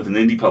working with an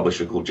indie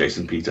publisher called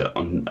Jason Peter,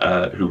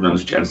 who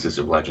runs Genesis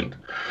of Legend.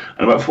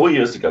 And about 4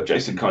 years ago,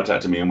 Jason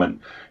contacted me and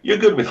went, "You're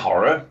good with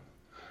horror.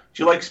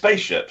 Do you like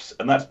spaceships?"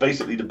 And that's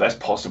basically the best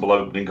possible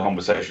opening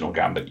conversational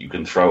gambit you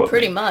can throw at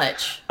Pretty me.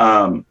 much.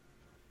 And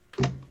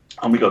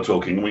we got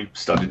talking, and we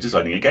started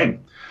designing a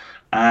game.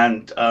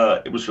 And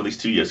it was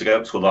released 2 years ago.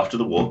 It's called After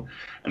the War.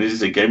 And it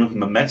is a game of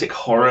mimetic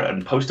horror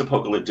and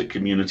post-apocalyptic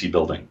community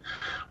building,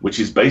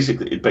 which is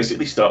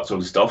basically starts on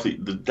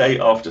Starfleet, the day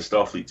after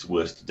Starfleet's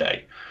worst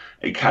day.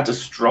 A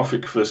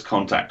catastrophic first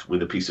contact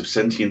with a piece of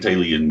sentient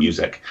alien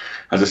music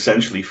has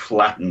essentially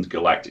flattened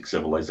galactic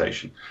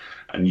civilization.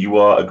 And you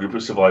are a group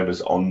of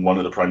survivors on one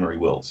of the primary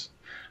worlds.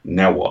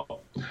 Now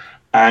what?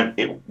 And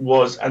it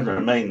was and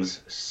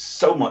remains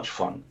so much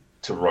fun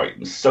to write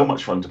and so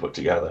much fun to put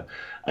together.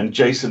 And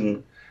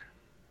Jason,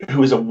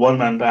 who is a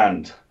one-man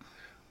band,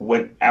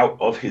 went out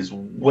of his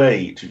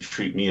way to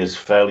treat me as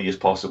fairly as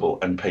possible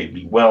and paid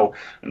me well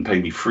and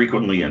paid me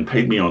frequently and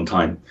paid me on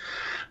time.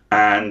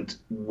 And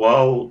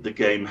while the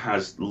game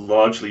has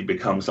largely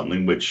become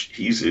something which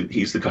he's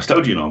the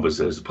custodian of as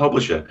a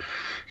publisher,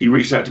 he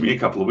reached out to me a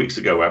couple of weeks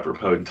ago,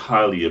 apropos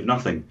entirely of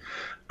nothing,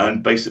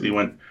 and basically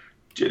went,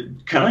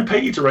 "Can I pay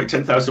you to write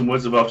 10,000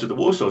 words of After the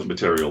War source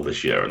material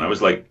this year?" And I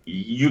was like,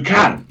 "You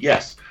can,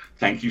 yes.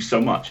 Thank you so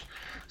much."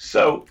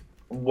 So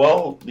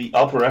while the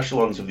upper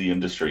echelons of the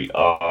industry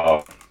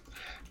are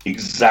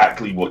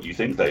exactly what you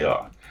think they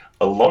are,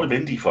 a lot of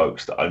indie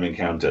folks that I've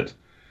encountered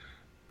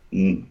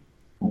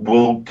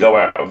will go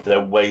out of their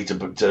way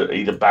to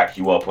either back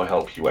you up or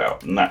help you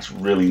out. And that's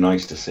really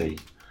nice to see.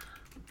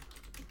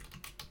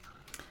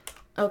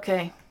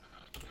 Okay.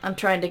 I'm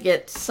trying to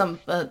get some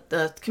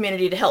the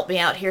community to help me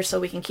out here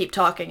so we can keep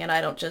talking and I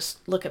don't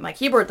just look at my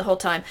keyboard the whole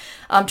time.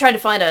 I'm trying to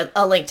find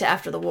a link to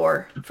After the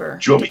War to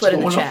put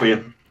in the chat. For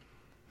you?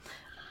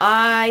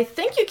 I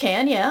think you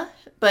can, yeah.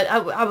 But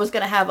I was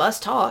going to have us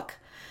talk.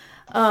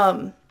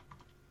 You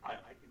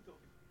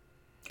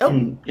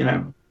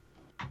know.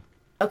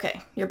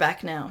 Okay, you're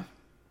back now.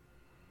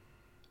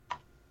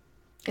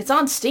 It's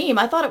on Steam.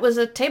 I thought it was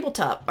a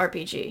tabletop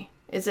RPG.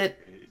 Is it?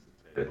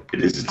 It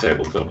is a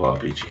tabletop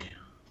RPG.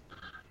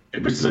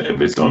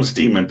 If it's on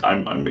Steam, and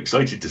I'm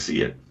excited to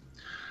see it.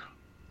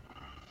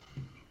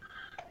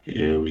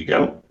 Here we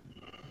go.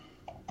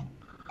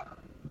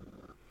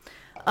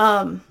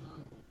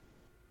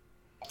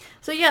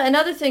 So yeah,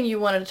 another thing you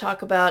wanted to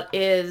talk about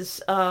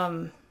is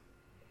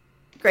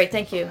great.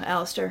 Thank you,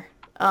 Alistair.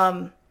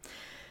 I'll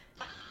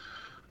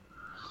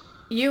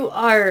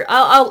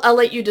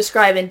let you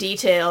describe in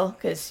detail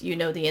because you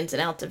know the ins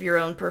and outs of your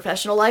own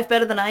professional life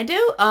better than I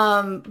do.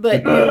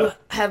 But you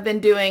have been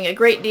doing a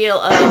great deal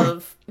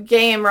of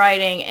game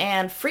writing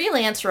and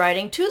freelance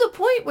writing to the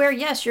point where,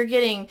 yes, you're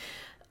getting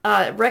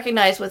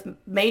recognized with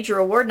major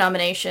award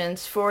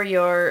nominations for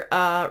your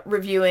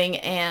reviewing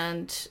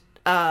and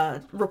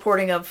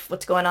reporting of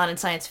what's going on in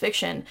science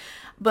fiction.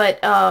 But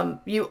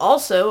you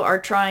also are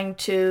trying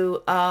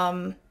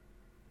to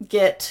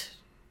get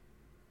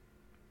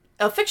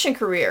a fiction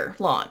career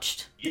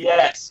launched.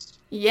 Yes.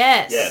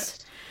 Yes.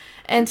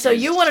 And so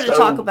you wanted to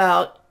talk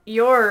about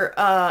your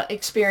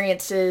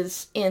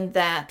experiences in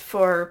that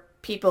for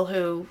people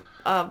who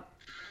are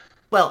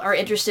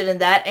interested in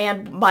that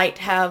and might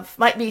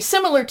be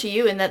similar to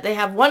you in that they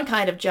have one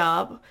kind of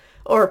job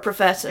or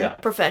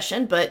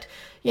profession, but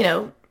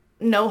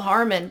no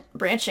harm in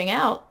branching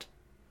out.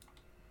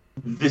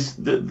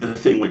 The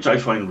thing which I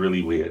find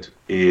really weird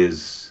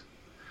is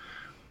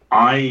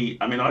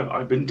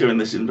I've been doing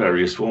this in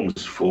various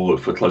forms for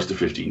close to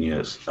 15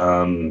 years.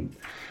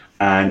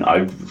 And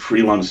I've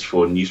freelanced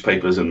for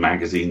newspapers and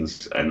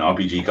magazines and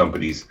RPG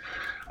companies.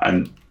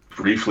 And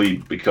briefly,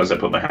 because I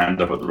put my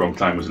hand up at the wrong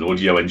time, was an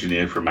audio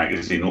engineer for a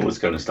magazine, all this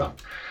kind of stuff.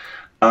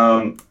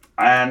 And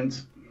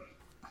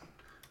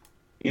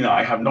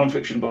I have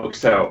nonfiction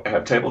books out, I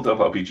have tabletop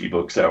RPG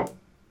books out.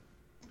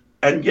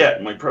 And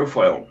yet my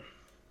profile,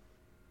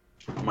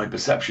 my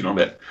perception of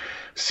it,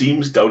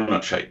 seems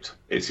donut-shaped.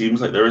 It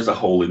seems like there is a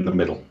hole in the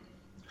middle.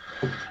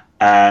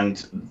 And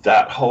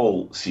that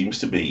hole seems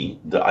to be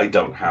that I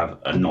don't have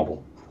a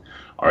novel,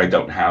 or I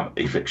don't have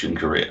a fiction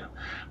career.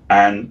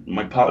 And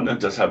my partner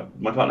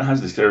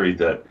has this theory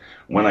that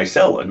when I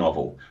sell a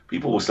novel,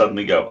 people will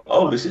suddenly go,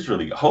 "Oh, this is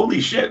really,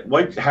 holy shit,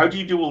 how do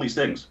you do all these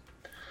things?"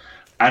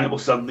 And it will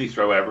suddenly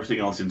throw everything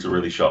else into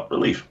really sharp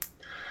relief.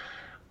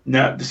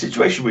 Now, the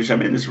situation which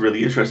I'm in is a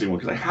really interesting one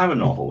because I have a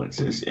novel. It's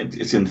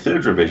in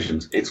third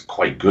revisions. It's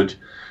quite good.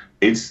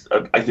 It's,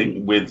 I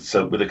think, with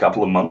a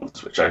couple of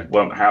months, which I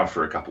won't have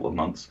for a couple of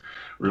months,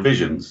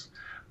 revisions,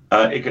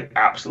 it could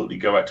absolutely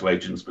go out to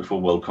agents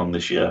before Worldcon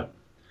this year.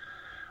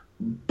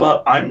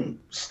 But I'm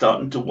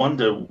starting to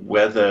wonder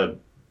whether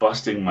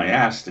busting my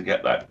ass to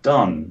get that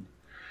done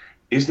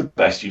is the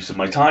best use of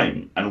my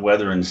time, and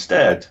whether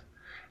instead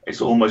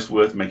it's almost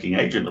worth making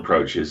agent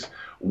approaches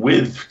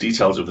with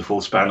details of the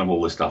full span of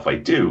all the stuff I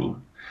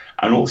do,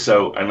 and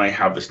I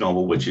have this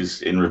novel which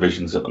is in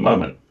revisions at the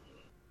moment.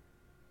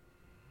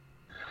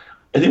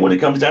 I think when it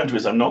comes down to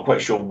it, I'm not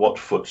quite sure what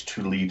foot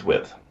to lead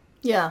with.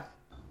 Yeah.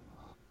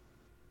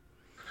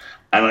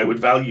 And I would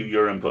value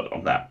your input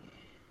on that.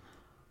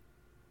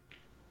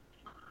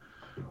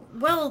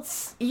 Well,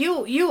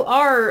 you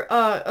are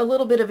a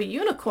little bit of a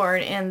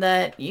unicorn in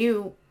that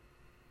you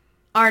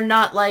are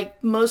not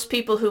like most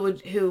people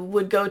who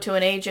would go to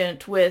an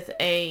agent with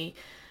a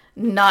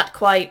not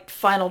quite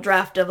final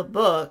draft of a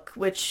book,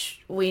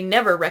 which we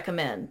never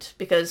recommend,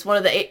 because one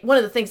of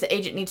the things the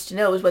agent needs to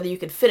know is whether you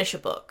can finish a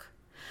book.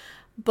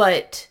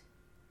 But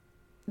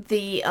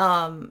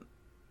because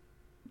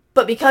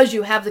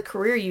you have the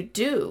career you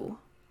do,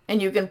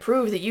 and you can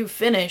prove that you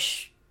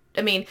finish,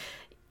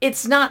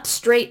 it's not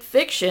straight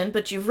fiction,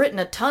 but you've written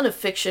a ton of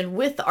fiction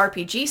with the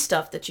RPG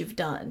stuff that you've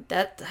done.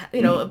 That,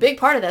 a big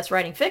part of that's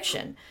writing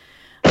fiction.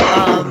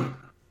 And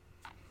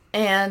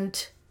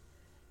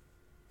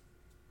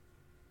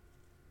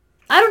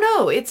I don't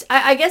know.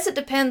 I guess it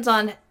depends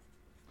on.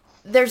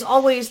 There's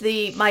always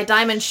the "my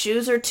diamond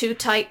shoes are too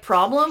tight"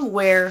 problem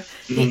where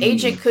the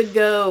agent could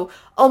go,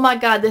 "Oh my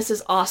God, this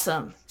is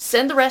awesome.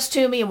 Send the rest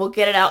to me and we'll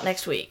get it out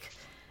next week."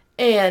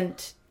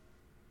 And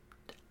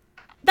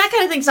that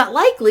kind of thing's not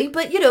likely,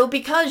 but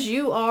because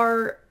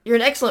you're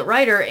an excellent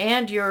writer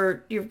and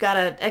you've got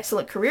an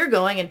excellent career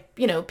going, and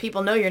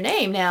people know your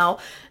name now,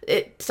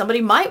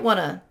 somebody might want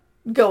to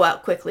go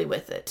out quickly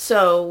with it.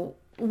 So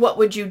what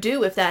would you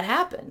do if that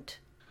happened?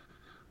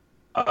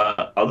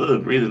 Other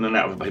than breathing in and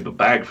out of a paper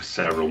bag for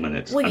several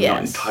minutes, I'm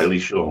not entirely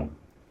sure.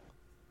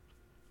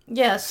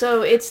 Yeah,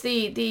 so it's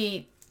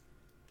the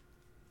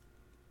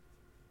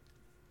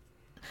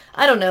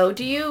I don't know.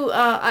 Do you?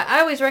 I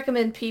always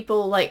recommend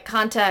people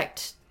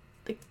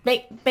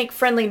make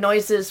friendly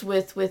noises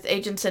with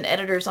agents and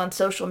editors on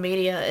social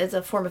media as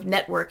a form of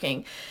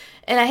networking.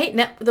 And I hate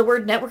the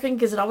word networking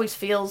because it always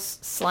feels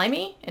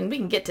slimy, and we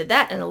can get to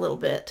that in a little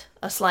bit,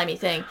 a slimy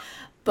thing.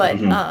 But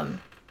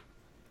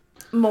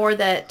more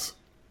that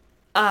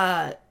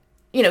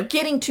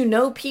getting to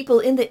know people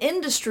in the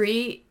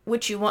industry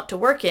which you want to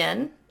work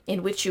in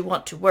which you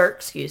want to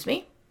work, is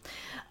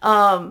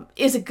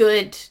a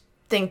good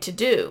thing to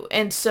do.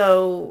 And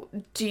so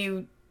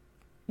do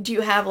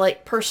you have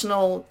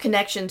personal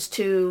connections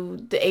to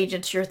the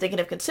agents you're thinking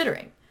of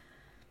considering?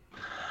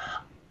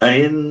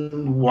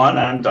 In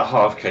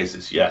 1.5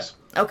 cases, yes.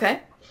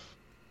 Okay.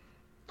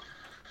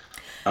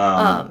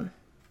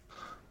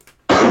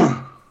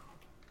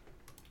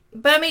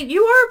 But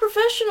you are a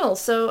professional,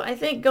 so I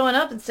think going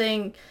up and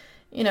saying,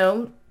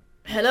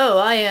 "Hello,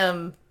 I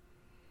am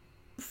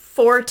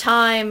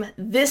 4-time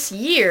this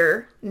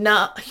year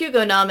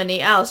Hugo nominee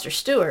Alistair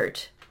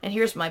Stewart, and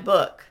here's my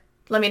book.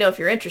 Let me know if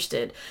you're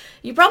interested."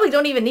 You probably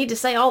don't even need to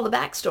say all the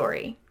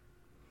backstory.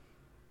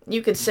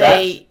 You could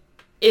say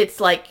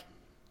it's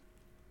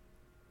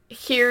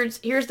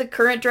here's the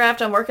current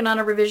draft. I'm working on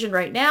a revision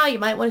right now. You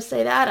might want to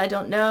say that. I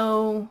don't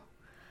know.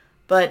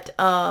 But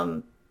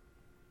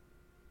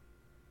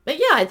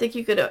yeah, I think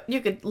you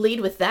could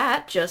lead with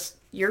that. Just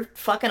you're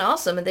fucking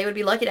awesome, and they would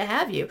be lucky to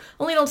have you.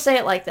 Only don't say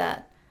it like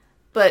that.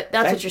 But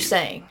that's what you're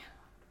saying.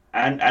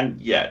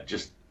 And yeah,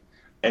 just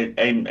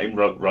aim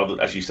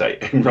rather, as you say,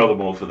 aim rather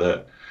more for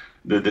the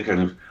kind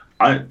of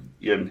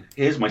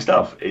here's my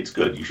stuff. It's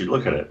good. You should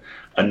look at it,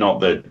 and not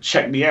the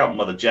check me out,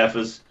 Mother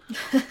Jeffers.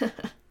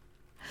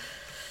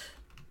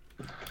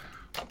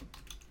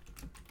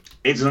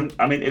 It's an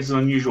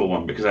unusual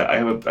one because I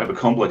have a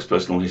complex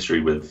personal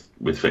history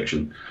with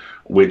fiction,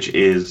 which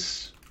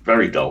is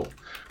very dull,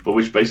 but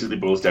which basically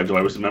boils down to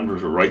I was a member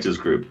of a writers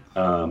group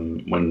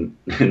when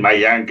in my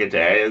younger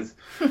days,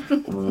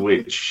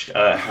 which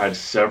had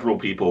several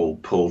people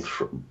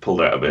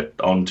pulled out of it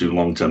onto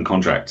long-term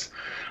contracts,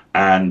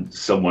 and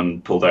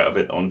someone pulled out of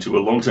it onto a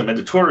long-term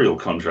editorial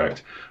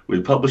contract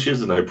with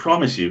publishers. And I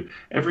promise you,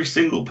 every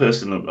single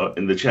person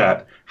in the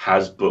chat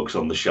has books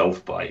on the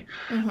shelf by,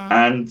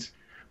 and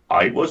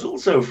I was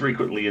also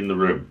frequently in the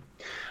room.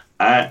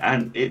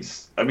 And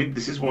this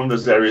is one of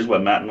those areas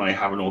where Matt and I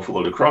have an awful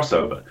lot of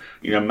crossover.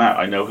 Matt,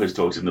 I know, has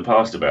talked in the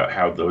past about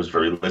how there was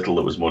very little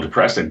that was more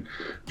depressing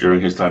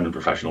during his time in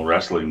professional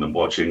wrestling than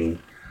watching,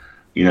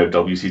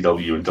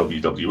 WCW and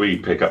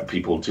WWE pick up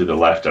people to the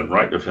left and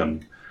right of him,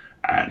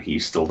 and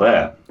he's still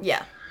there.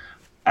 Yeah.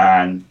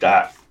 And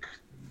that,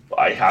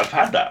 I have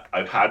had that.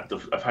 I've had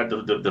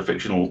the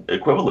fictional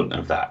equivalent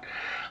of that.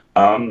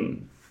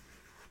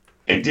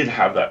 It did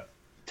have that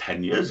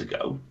 10 years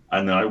ago,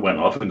 and then I went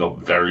off and got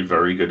very,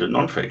 very good at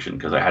nonfiction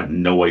because I had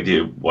no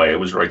idea why I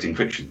was writing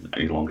fiction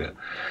any longer.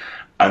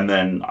 And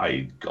then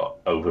I got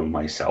over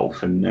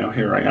myself, and now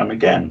here I am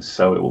again.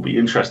 So it will be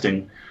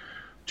interesting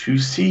to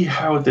see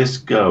how this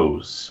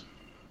goes.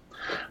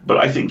 But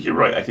I think you're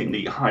right. I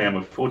think hi, I'm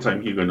a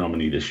 4-time Hugo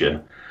nominee this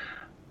year.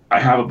 I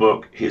have a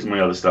book. Here's my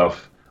other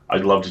stuff.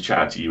 I'd love to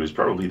chat to you is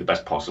probably the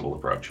best possible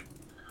approach.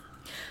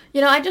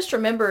 I just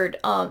remembered,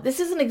 this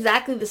isn't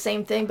exactly the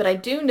same thing, but I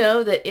do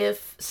know that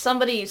if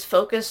somebody's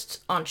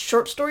focused on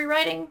short story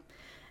writing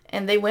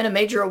and they win a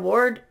major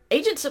award,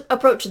 agents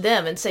approach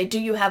them and say, do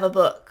you have a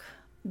book?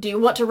 Do you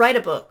want to write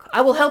a book?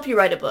 I will help you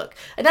write a book.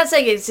 I'm not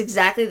saying it's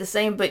exactly the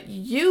same, but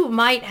you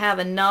might have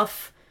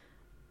enough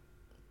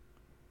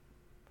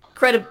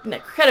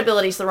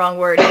credibility is the wrong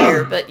word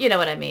here, but you know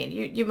what I mean.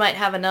 You might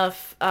have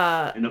enough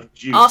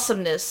juice.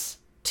 Awesomeness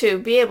to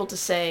be able to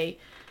say,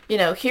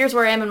 here's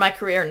where I am in my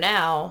career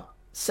now.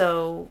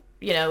 So,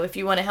 if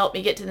you want to help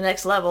me get to the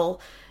next level,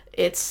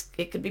 it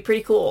could be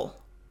pretty cool.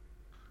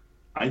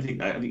 I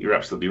think you're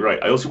absolutely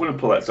right. I also want to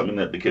pull out something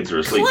that the kids are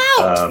asleep.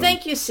 Clout.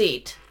 Thank you,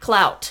 Seat.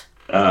 Clout.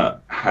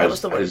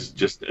 Has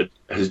just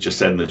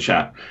said in the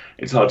chat.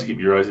 It's hard to keep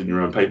your eyes on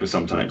your own paper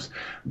sometimes.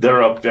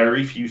 There are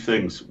very few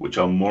things which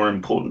are more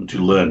important to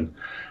learn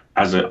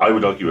as I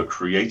would argue, a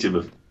creative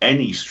of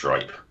any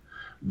stripe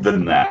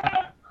than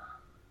that.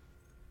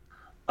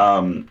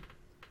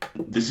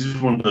 This is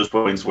one of those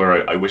points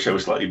where I wish I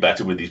was slightly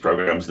better with these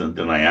programs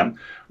than I am,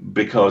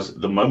 because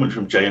the moment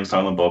from Jay and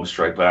Silent Bob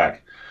Strike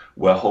Back,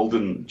 where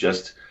Holden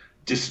just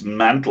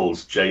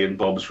dismantles Jay and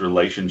Bob's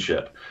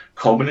relationship,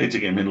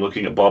 culminating in him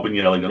looking at Bob and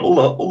yelling, and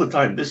all the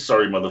time, this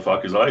sorry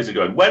motherfucker's eyes are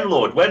going, when,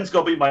 Lord, when's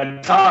going to be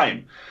my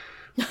time?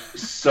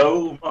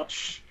 So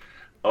much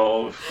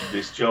of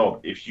this job,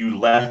 if you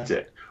let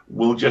it,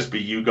 will just be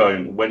you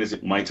going, when is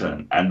it my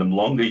turn? And the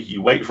longer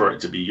you wait for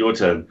it to be your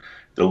turn,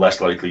 the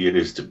less likely it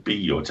is to be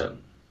your turn.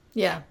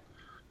 Yeah.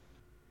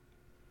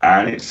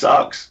 And it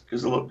sucks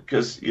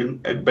because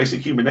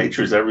basic human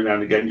nature is every now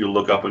and again you'll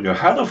look up and go,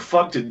 how the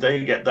fuck did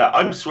they get that?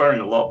 I'm swearing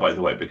a lot, by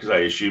the way, because I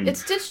assume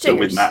it's Stitch that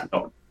with Matt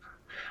not,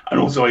 and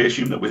also I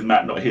assume that with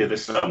Matt not here,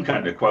 there's some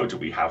kind of quota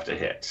we have to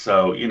hit.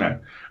 So,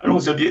 and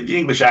also the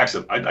English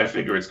accent, I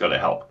figure it's got to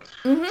help.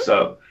 Mm-hmm.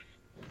 So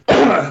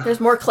there's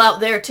more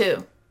clout there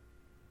too.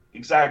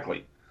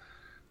 Exactly.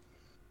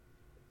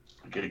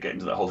 I'm going to get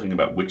into the whole thing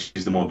about which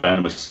is the more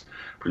venomous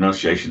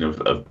pronunciation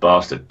of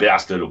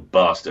bastard or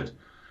bastard.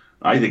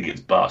 I think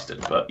it's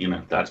bastard, but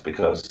that's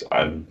because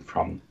I'm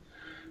from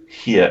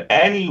here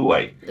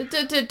anyway.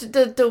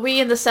 Do we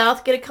in the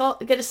South get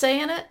a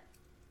say in it?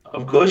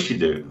 Of course you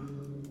do.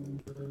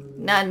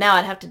 Now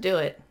I'd have to do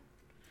it.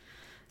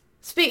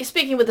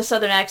 Speaking with a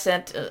Southern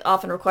accent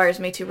often requires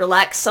me to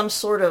relax some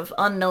sort of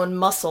unknown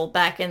muscle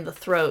back in the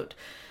throat.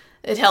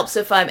 It helps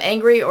if I'm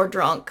angry or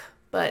drunk,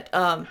 but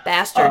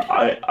bastard.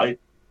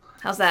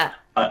 How's that?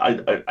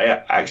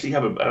 I actually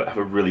have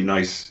a really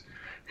nice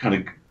kind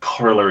of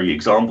corollary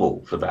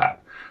example for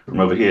that from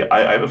over here.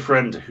 I have a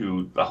friend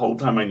who, the whole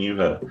time I knew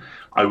her,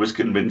 I was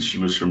convinced she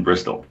was from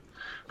Bristol,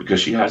 because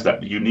she has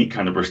that unique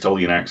kind of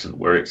Bristolian accent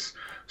where it's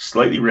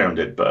slightly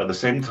rounded, but at the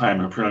same time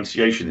her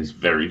pronunciation is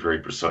very, very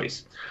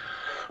precise.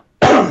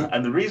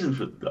 And the reason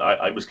for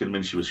I was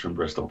convinced she was from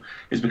Bristol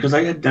is because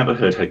I had never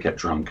heard her get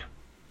drunk.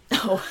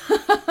 Oh.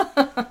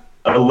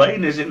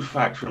 Elaine is in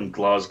fact from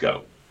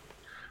Glasgow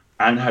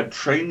and had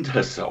trained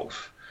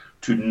herself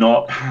to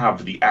not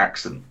have the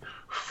accent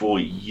for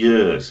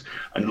years.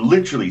 And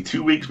literally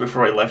 2 weeks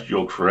before I left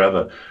York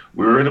forever,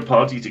 we were in a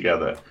party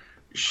together.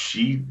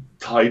 She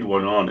tied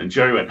one on and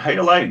Jerry went, hey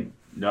Elaine,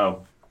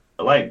 no.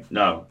 Elaine,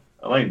 no.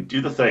 Elaine,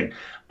 do the thing.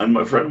 And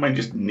my friend of mine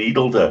just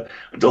needled her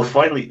until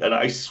finally, and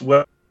I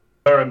swear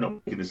I'm not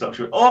making this up,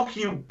 she went, oh,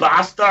 you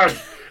bastard!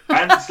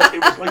 And so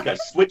it was like a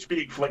switch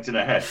being flicked in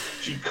her head.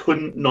 She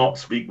couldn't not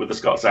speak with a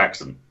Scots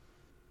accent.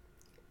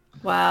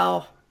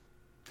 Wow.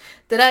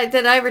 Did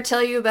I ever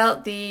tell you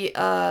about the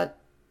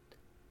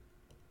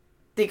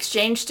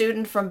exchange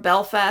student from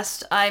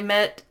Belfast I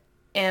met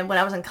and when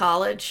I was in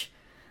college?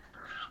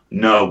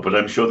 No, but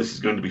I'm sure this is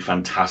going to be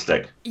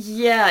fantastic.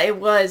 Yeah, it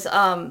was.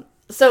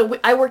 So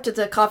I worked at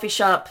the coffee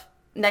shop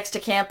next to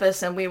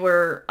campus, and we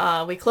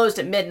closed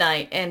at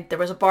midnight, and there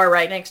was a bar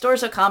right next door.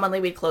 So commonly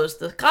we'd close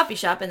the coffee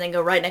shop and then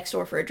go right next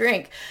door for a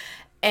drink.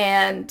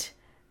 And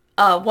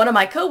one of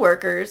my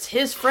coworkers,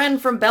 his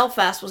friend from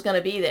Belfast, was going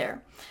to be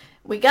there.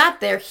 We got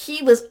there.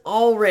 He was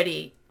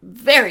already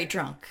very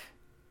drunk,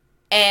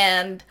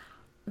 and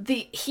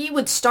he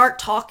would start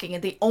talking,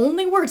 and the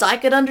only words I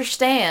could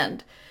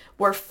understand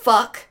were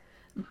 "fuck,"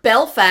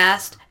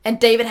 Belfast, and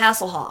David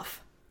Hasselhoff.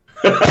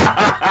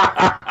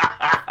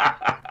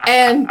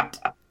 And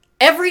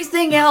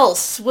everything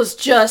else was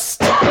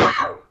just...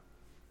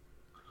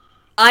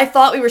 I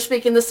thought we were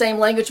speaking the same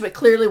language, but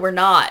clearly we're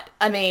not.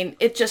 I mean,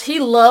 he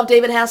loved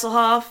David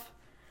Hasselhoff,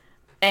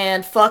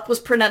 and fuck was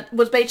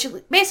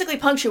basically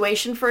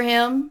punctuation for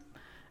him.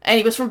 And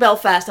he was from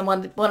Belfast and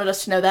wanted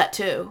us to know that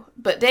too.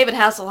 But David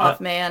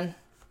Hasselhoff, man...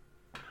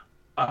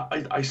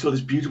 I saw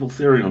this beautiful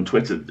theory on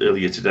Twitter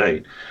earlier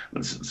today.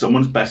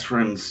 Someone's best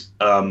friend's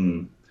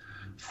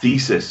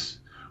thesis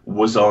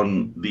was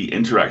on the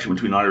interaction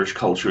between Irish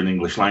culture and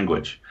English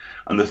language.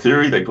 And the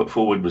theory they put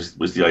forward was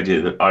the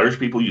idea that Irish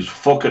people use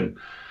fucking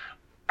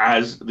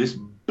as this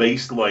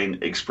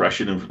baseline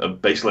expression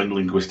of baseline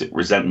linguistic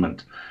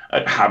resentment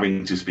at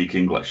having to speak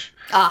English.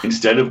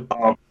 Instead of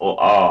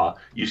or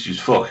you use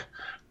fuck.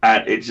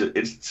 And it's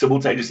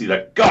simultaneously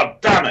like, God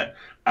damn it!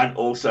 And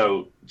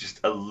also just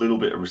a little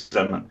bit of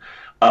resentment.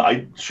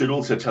 I should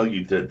also tell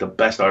you the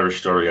best Irish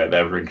story I've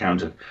ever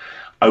encountered.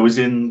 I was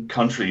in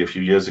country a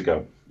few years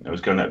ago. I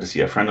was going out to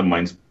see a friend of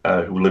mine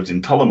who lives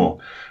in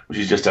Tullamore, which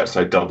is just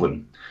outside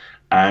Dublin.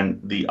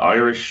 And the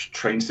Irish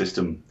train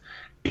system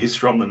is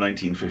from the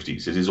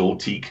 1950s. It is all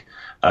teak.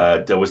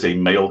 There was a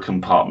mail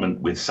compartment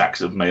with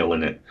sacks of mail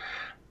in it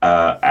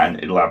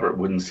and elaborate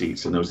wooden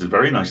seats. And there was a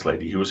very nice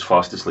lady who was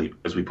fast asleep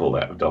as we pulled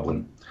out of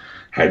Dublin,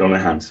 head on her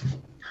hands.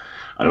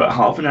 And about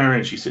half an hour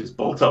in, she sits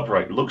bolt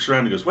upright, looks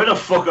around and goes, where the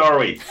fuck are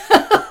we?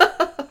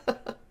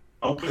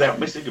 Oh, without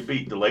missing a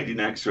beat, the lady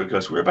next to her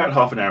goes, we're about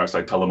half an hour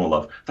outside Tullamore,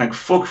 love. Thank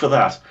fuck for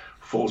that.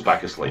 Falls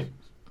back asleep.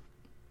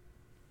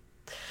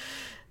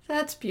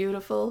 That's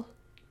beautiful.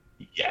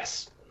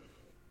 Yes.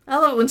 I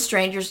love it when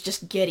strangers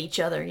just get each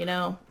other, you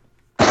know?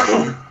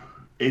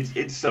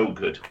 It's so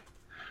good.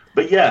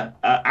 But yeah,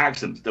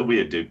 accents, they're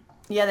weird, dude.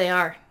 Yeah, they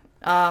are.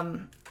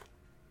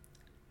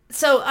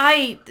 So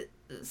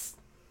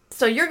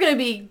you're going to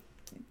be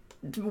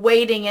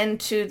wading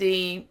into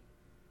the...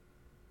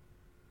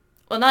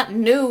 Well, not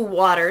new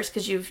waters,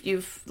 because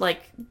you've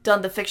like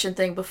done the fiction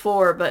thing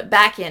before, but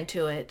back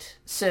into it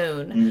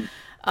soon.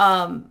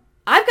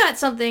 I've got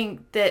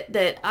something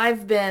that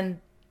I've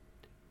been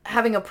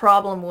having a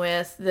problem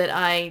with that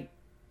I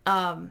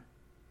want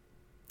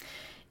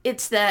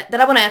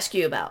to ask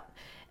you about,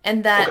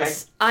 and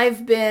that's okay.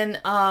 I've been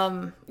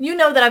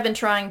that I've been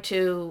trying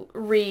to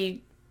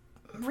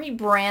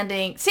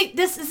rebranding. See,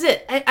 this is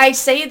it. I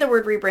say the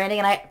word rebranding,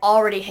 and I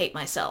already hate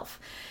myself.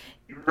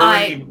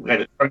 Really let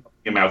it turn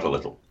your mouth a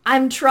little.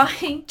 I'm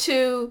trying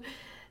to...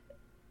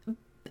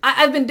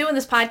 I've been doing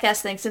this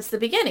podcast thing since the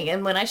beginning,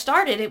 and when I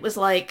started, it was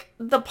like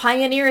the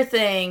pioneer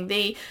thing,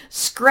 the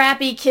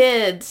scrappy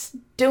kids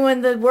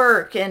doing the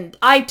work, and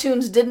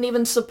iTunes didn't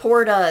even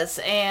support us,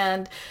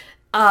 and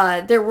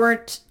there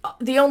weren't...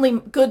 The only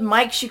good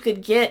mics you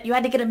could get, you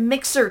had to get a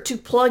mixer to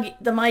plug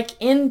the mic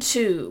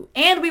into,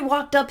 and we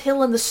walked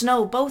uphill in the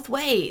snow both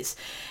ways.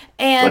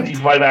 And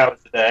 25 hours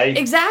a day.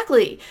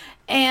 Exactly.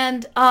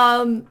 And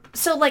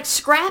so like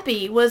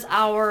Scrappy was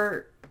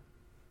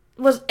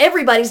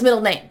everybody's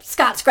middle name.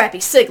 Scott Scrappy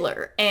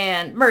Sigler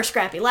and Mer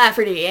Scrappy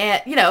Lafferty,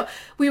 and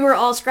we were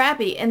all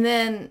Scrappy. And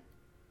then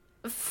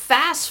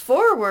fast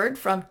forward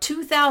from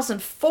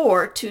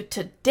 2004 to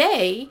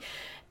today,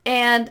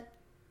 and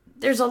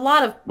there's a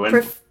lot of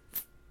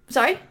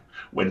sorry?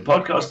 When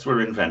podcasts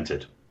were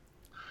invented.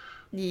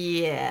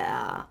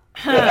 Yeah.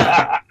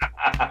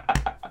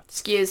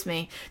 Excuse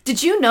me.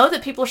 Did you know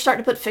that people are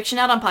starting to put fiction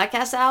out on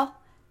podcasts, Al?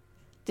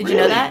 Did you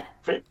know that?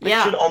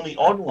 Fiction on the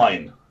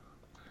online.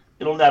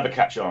 It'll never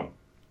catch on.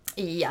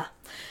 Yeah.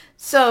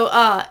 So,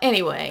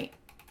 anyway,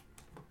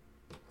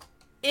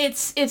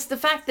 it's the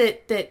fact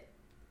that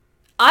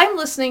I'm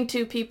listening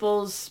to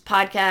people's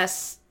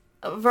podcasts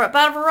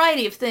about a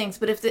variety of things,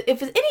 but if any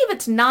of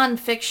it's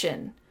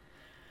nonfiction,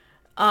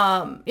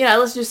 I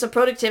listen to some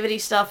productivity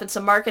stuff and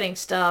some marketing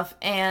stuff,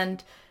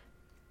 and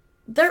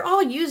they're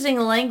all using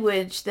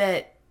language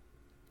that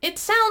it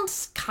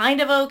sounds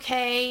kind of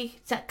okay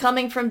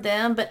coming from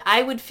them, but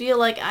I would feel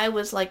like I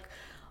was like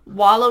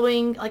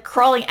wallowing, like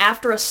crawling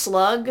after a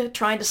slug,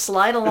 trying to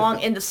slide along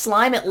in the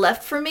slime it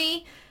left for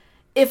me.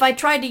 if I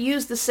tried to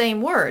use the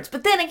same words.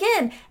 But then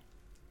again,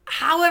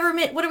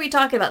 what are we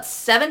talking about?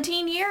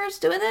 17 years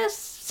doing this?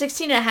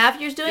 16 and a half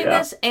years doing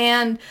this?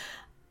 And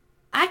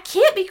I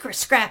can't be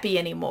scrappy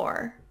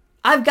anymore.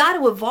 I've got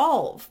to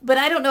evolve, but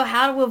I don't know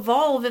how to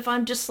evolve if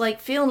I'm just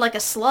like feeling like a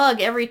slug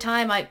every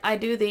time I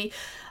do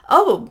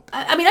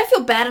I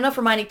feel bad enough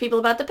reminding people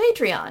about the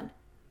Patreon,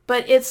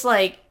 but it's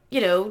like,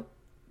 you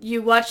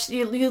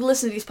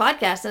listen to these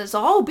podcasts and it's,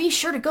 be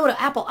sure to go to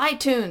Apple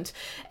iTunes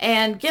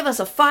and give us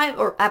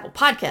or Apple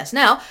Podcasts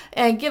now,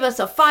 and give us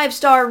a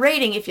 5-star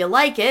rating if you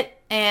like it.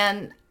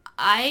 And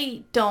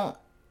I don't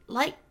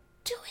like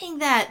doing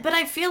that, but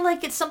I feel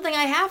like it's something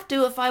I have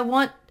to if I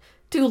want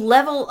to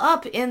level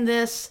up in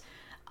this.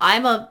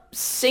 I'm a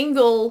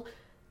single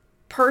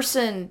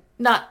person,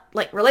 not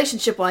like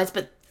relationship wise,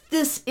 but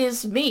this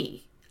is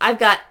me. I've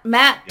got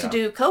Matt to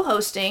do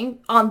co-hosting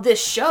on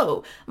this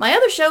show. My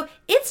other show,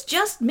 it's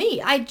just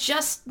me. I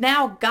just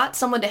now got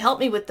someone to help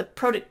me with the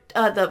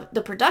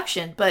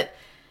production, but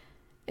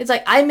it's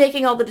like I'm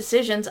making all the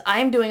decisions,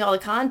 I'm doing all the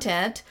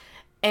content,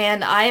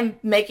 and I'm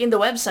making the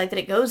website that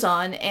it goes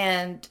on,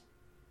 and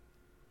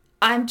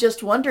I'm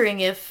just wondering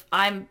if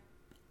I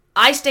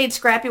stayed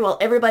scrappy while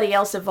everybody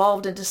else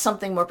evolved into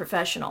something more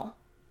professional.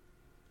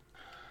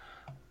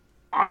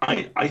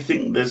 I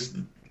think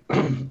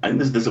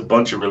there's a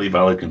bunch of really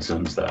valid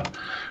concerns there,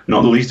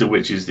 not the least of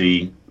which is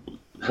the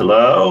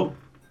hello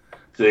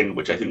thing,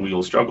 which I think we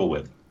all struggle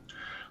with.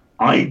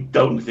 I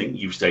don't think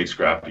you've stayed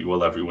scrappy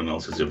while everyone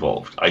else has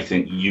evolved. I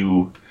think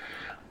you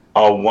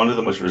are one of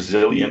the most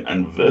resilient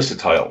and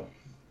versatile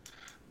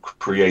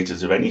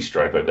creators of any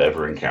stripe I've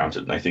ever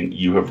encountered, and I think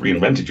you have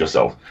reinvented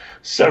yourself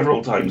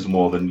several times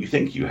more than you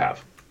think you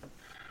have.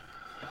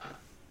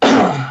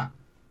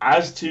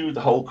 As to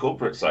the whole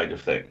corporate side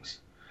of things,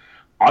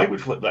 I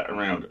would flip that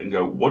around and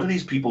go, what are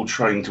these people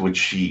trying to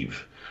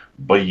achieve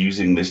by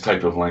using this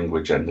type of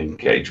language and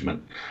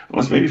engagement? And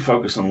let's maybe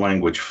focus on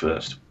language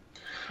first.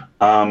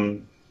 I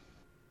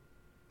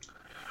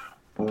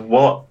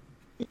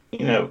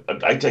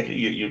take it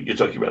you're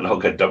talking about the whole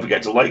don't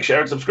forget to like,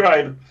 share, and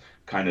subscribe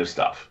kind of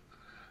stuff.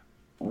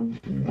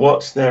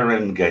 What's their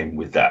end game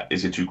with that?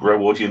 Is it to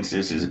grow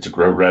audiences? Is it to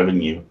grow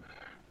revenue?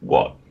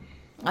 What?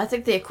 I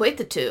think they equate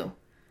the two,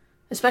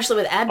 especially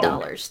with ad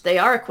dollars. They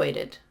are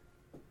equated.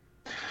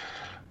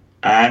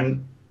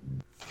 And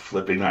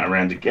flipping that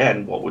around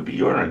again, what would be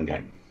your end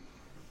game?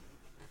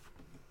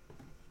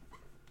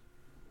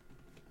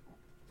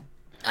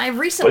 I've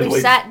recently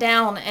sat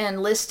down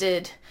and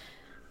listed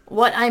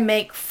what I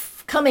make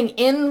coming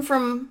in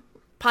from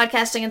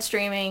podcasting and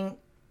streaming,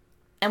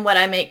 and what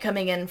I make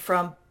coming in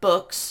from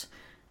books,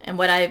 and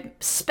what I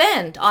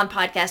spend on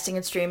podcasting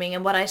and streaming,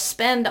 and what I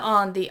spend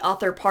on the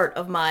author part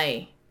of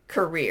my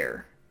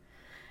career.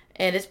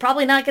 And it's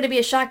probably not going to be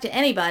a shock to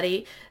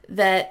anybody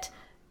that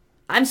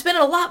I'm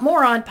spending a lot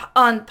more on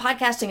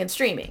podcasting and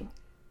streaming.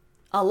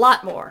 A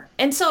lot more.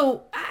 And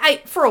so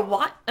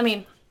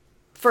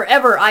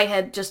forever I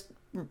had just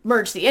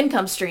merged the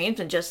income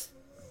streams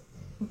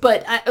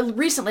but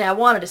recently I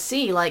wanted to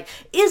see, like,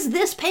 is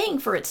this paying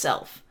for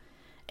itself?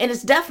 And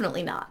it's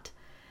definitely not.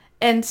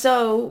 And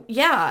so,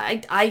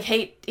 I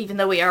hate, even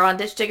though we are on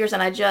Ditch Diggers,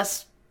 and I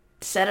just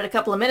said it a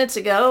couple of minutes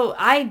ago,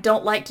 I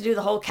don't like to do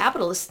the whole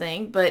capitalist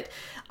thing, but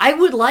I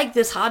would like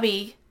this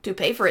hobby to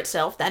pay for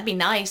itself. That'd be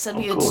nice.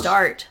 That'd be a good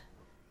start.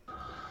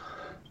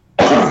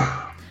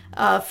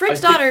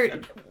 Frick's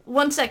daughter,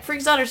 one sec.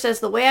 Frick's daughter says,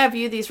 the way I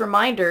view these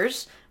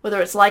reminders,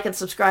 whether it's like and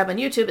subscribe on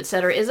YouTube,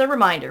 etc., is a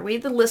reminder. We,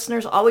 the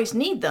listeners, always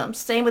need them.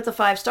 Same with the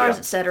 5 stars,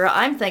 etc.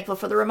 I'm thankful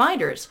for the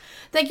reminders.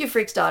 Thank you,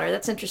 Frick's daughter.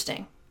 That's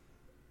interesting.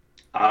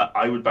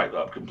 I would back that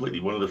up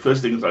completely. One of the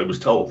first things I was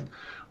told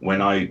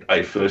when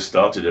I first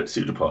started at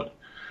Pseudopod,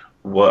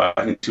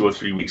 I think 2 or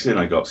 3 weeks in,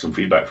 I got some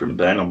feedback from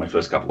Ben on my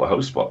first couple of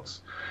host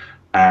spots.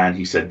 And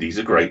he said, these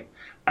are great,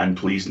 and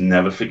please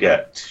never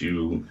forget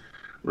to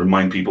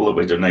remind people that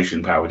we're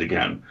donation powered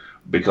again,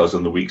 because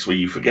on the weeks where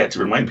you forget to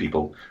remind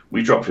people,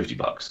 we drop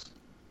 $50.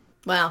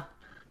 Wow.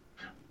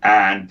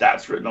 And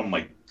that's written on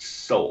my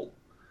soul.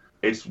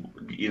 It's,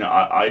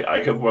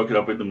 I have woken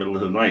up in the middle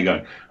of the night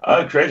going,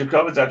 Creative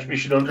Commons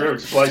attribution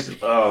underivative license.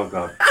 Oh,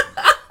 God.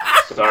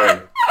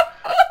 Sorry.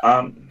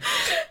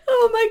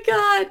 Oh, my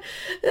God.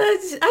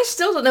 I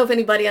still don't know if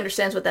anybody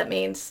understands what that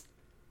means.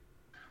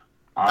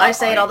 I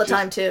say it all the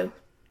time, too.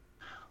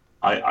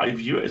 I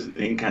view it as an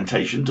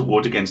incantation to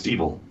ward against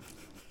evil.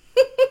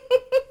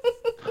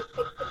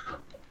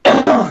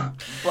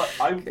 But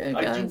I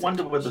do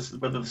wonder whether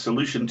the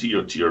solution to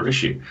your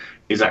issue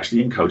is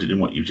actually encoded in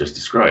what you just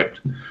described,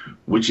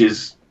 which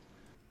is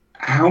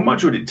how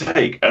much would it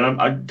take? And I'm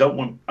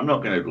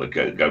not going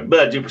to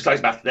go do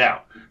precise math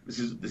now. This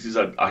is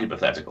a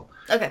hypothetical.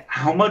 Okay.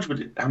 How much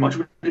would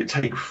it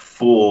take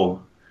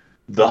for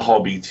the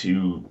hobby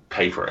to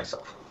pay for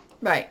itself?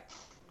 Right.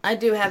 I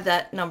do have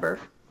that number.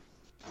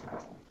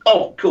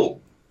 Oh,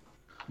 cool.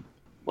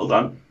 Well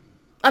done.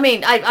 I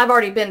mean, I've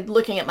already been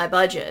looking at my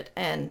budget,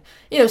 and,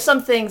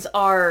 some things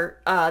are,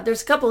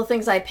 there's a couple of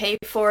things I pay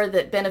for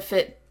that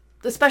benefit,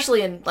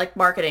 especially in, like,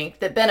 marketing,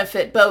 that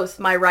benefit both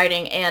my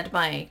writing and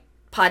my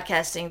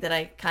podcasting that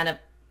I kind of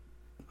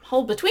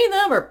hold between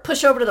them or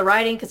push over to the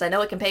writing because I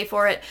know I can pay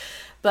for it.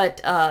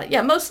 But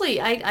yeah, mostly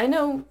I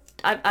know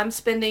I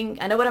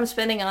know what I'm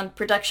spending on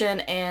production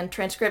and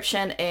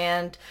transcription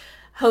and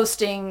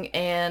hosting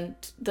and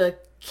the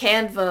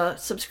Canva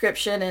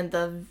subscription and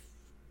the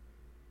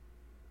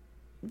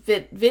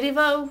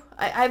Vidivo.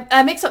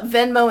 I mix up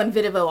Venmo and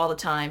Vidivo all the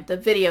time. The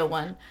video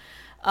one.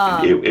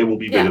 It will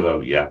be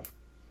Vidivo, yeah.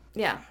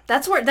 Yeah,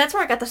 that's where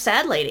I got the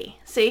sad lady.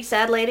 See,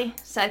 sad lady,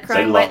 sad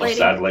crying white lady.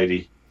 Sad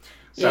lady.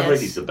 Sad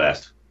lady's the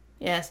best.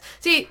 Yes.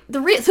 See,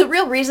 the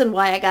real reason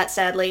why I got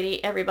sad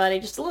lady, everybody,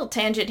 just a little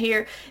tangent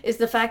here, is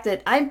the fact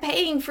that I'm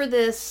paying for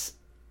this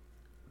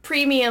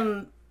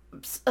premium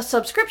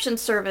subscription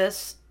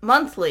service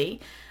monthly,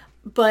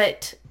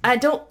 but I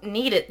don't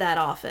need it that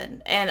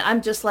often, and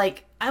I'm just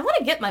like, I want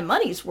to get my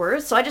money's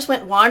worth, so I just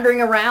went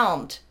wandering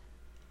around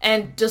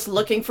and just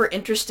looking for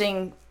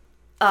interesting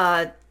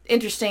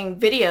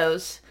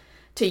videos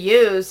to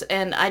use,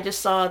 and I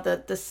just saw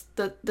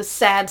the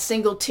sad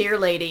single tear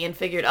lady and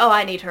figured, oh,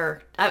 I need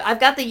her.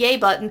 I've got the yay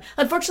button.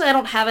 Unfortunately, I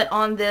don't have it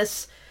on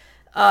this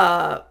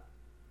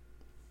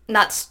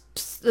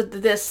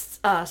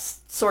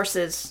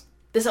sources,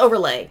 this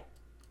overlay.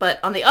 But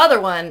on the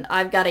other one,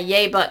 I've got a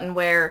yay button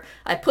where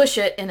I push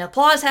it and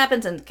applause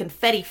happens and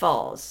confetti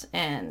falls.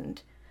 And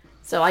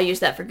so I use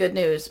that for good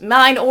news.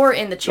 Mine or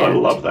in the chat. I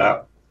love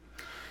that.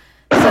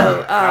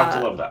 So, I have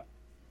to love that.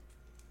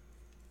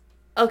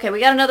 Okay, we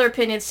got another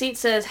opinion. Seat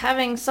says,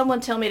 having someone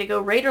tell me to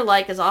go rate or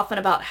like is often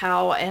about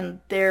how,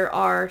 and there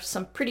are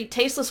some pretty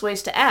tasteless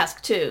ways to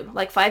ask, too.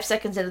 Like 5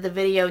 seconds into the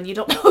video and you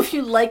don't know if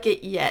you like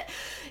it yet.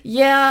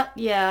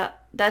 Yeah,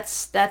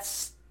 that's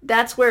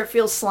where it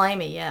feels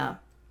slimy, yeah.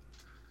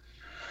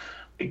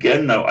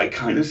 Again, though, I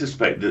kind of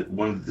suspect that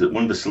one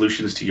of the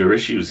solutions to your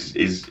issues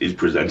is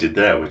presented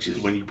there, which is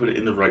when you put it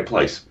in the right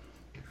place.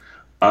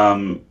 I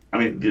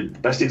mean, the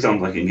best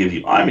example I can give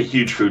you, I'm a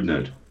huge food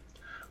nerd.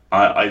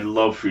 I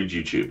love food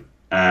YouTube,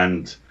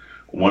 and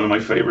one of my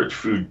favorite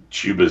food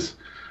tubers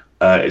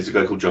is a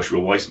guy called Joshua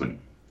Weissman.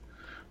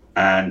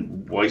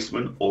 And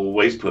Weissman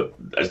always put,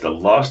 as the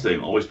last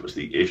thing,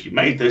 if you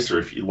made this, or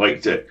if you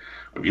liked it,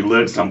 or if you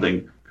learned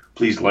something,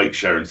 please like,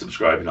 share, and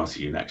subscribe, and I'll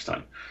see you next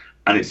time.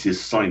 And it's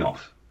his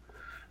sign-off.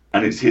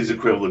 And it's his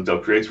equivalent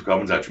of Creative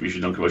Commons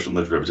Attribution Non-Commercial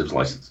No Derivatives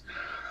License.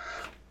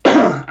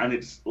 And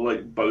it's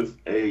like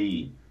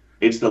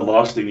it's the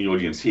last thing the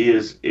audience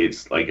hears.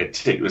 It's like a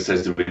tick that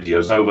says the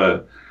video's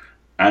over,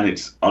 and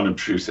it's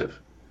unobtrusive.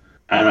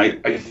 And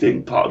I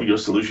think part of your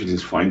solution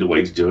is find a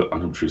way to do it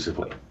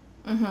unobtrusively.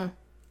 Mm-hmm.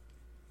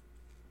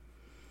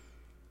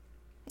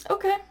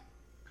 Okay.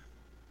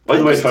 By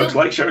the way, folks,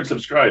 like, share, and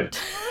subscribe.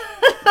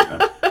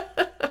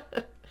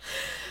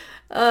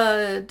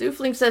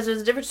 Doofling says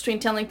there's a difference between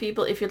telling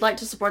people if you'd like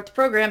to support the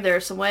program, there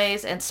are some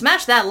ways, and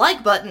smash that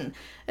like button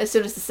as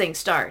soon as this thing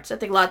starts. I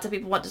think lots of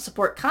people want to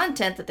support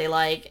content that they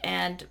like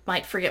and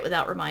might forget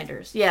without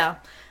reminders. Yeah,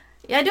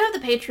 I do have the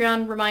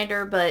Patreon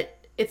reminder, but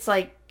it's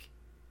like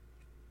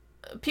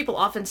people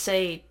often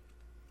say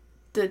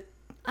that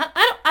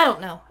I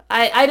don't know.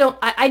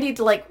 I need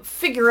to like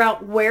figure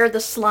out where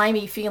the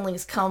slimy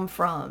feelings come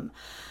from.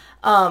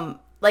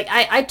 Like,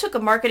 I took a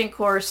marketing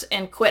course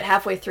and quit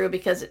halfway through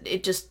because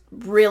it just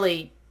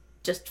really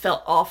just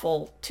felt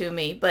awful to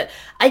me. But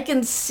I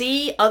can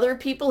see other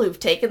people who've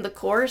taken the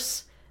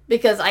course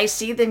because I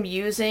see them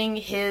using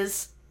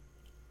his,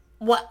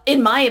 what,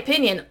 in my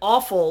opinion,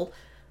 awful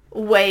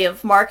way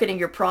of marketing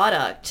your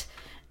product.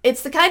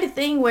 It's the kind of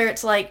thing where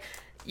it's like,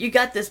 you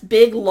got this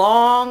big,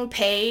 long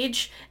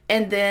page,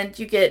 and then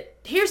you get,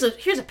 here's a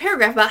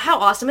paragraph about how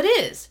awesome it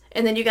is.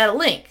 And then you got a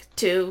link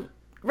to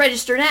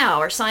register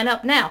now or sign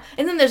up now.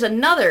 And then there's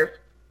another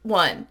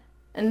one,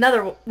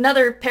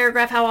 another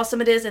paragraph how awesome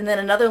it is, and then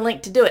another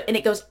link to do it. And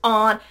it goes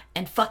on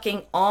and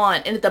fucking on.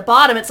 And at the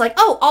bottom, it's like,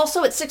 oh,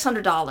 also it's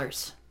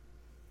 $600.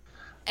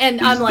 And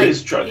I'm like...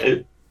 Is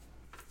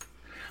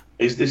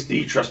this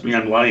the Trust Me,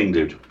 I'm Lying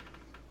dude?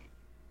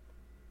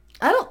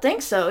 I don't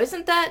think so.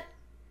 Isn't that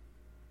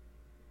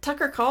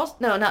Tucker Carlson?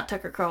 No, not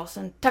Tucker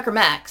Carlson. Tucker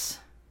Max.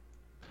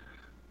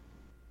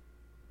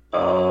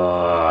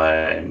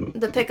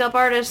 The pickup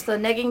artist, the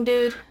negging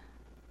dude?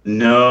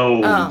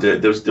 No,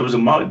 there was a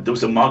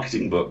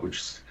marketing book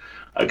which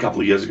a couple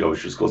of years ago,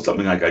 which was called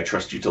something like "I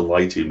Trust You to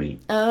Lie to Me."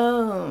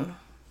 Oh,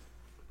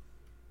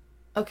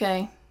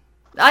 okay.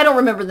 I don't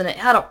remember the name.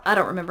 I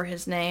don't remember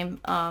his name.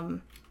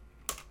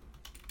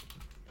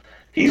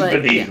 He's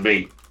beneath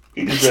me.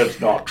 He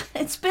deserves not.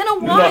 It's been a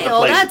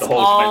while. That's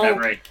all.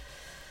 Memory.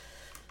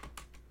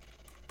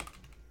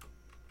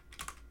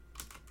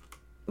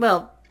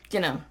 Well,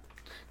 you know.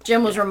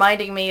 Jim was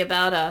reminding me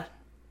about a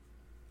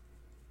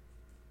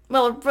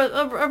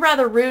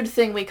rather rude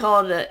thing we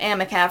called an Anne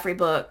McCaffrey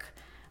book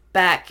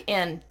back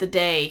in the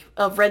day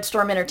of Red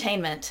Storm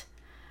Entertainment.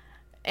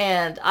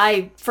 And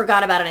I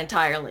forgot about it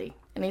entirely.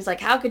 And he's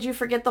like, how could you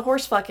forget the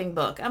horse fucking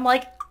book? I'm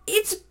like,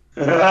 it was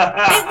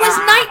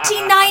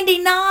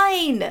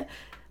 1999!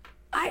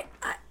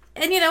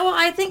 And you know,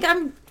 I think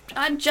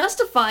I'm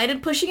justified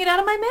in pushing it out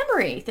of my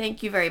memory.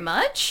 Thank you very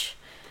much.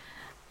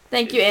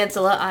 Thank you,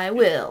 Ansela. I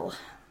will.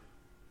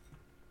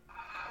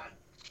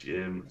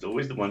 Jim, it's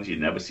always the ones you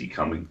never see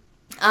coming.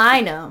 I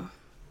know.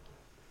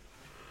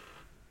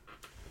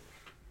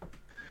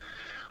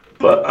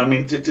 But, I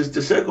mean,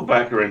 to circle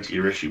back around to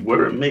your issue,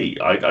 were it me,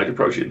 I'd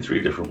approach it in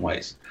three different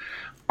ways.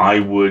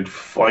 I would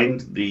find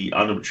the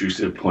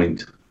unobtrusive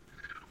point,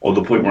 or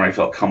the point where I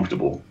felt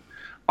comfortable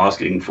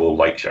asking for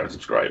like, share, and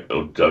subscribe,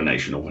 or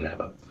donation, or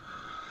whatever.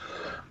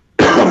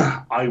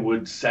 I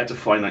would set a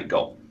finite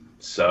goal.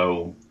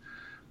 So,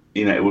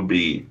 it would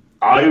be,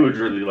 I would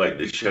really like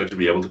this show to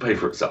be able to pay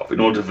for itself. In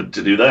order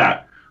to do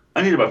that,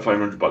 I need about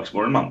 $500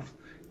 more a month.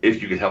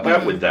 If you could help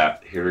out with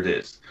that, here it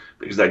is.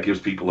 Because that gives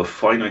people a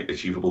finite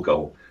achievable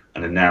goal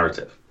and a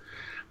narrative.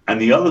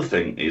 And the other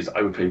thing is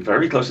I would pay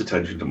very close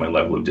attention to my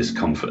level of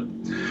discomfort.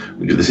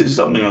 Because this is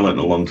something I learned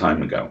a long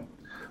time ago.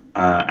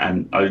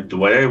 The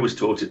way I was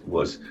taught it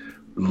was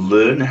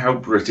learn how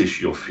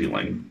British you're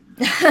feeling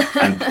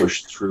and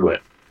push through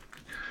it.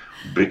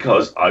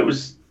 Because I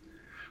was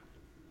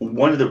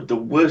one of the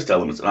worst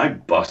elements, and I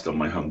bust on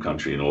my home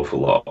country an awful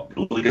lot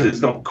because it's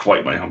not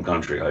quite my home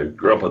country. I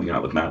grew up on the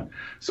Isle of Man.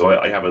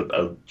 So I have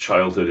a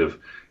childhood of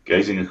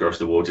gazing across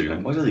the water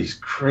going, what are these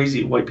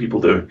crazy white people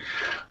doing?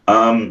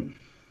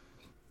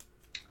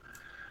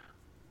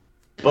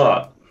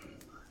 But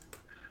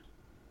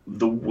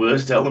the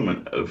worst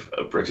element of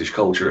British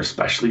culture,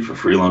 especially for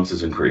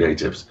freelancers and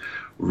creatives,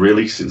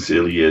 really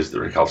sincerely is the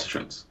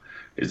recalcitrance,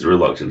 is the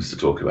reluctance to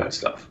talk about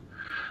stuff.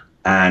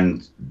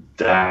 And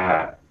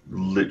that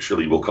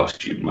literally will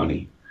cost you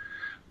money.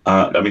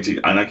 And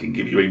I can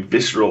give you a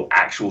visceral,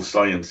 actual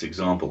science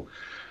example.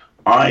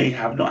 I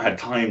have not had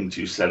time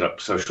to set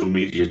up social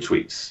media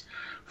tweets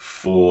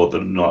for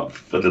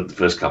the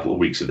first couple of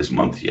weeks of this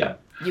month yet.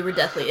 You were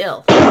deathly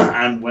ill.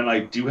 And when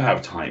I do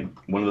have time,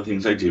 one of the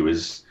things I do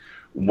is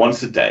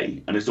once a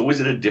day, and it's always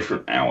at a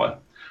different hour,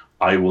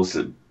 I will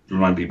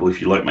remind people,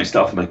 if you like my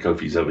stuff, my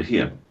Ko-fi's over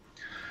here.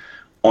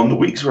 On the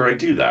weeks where I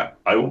do that,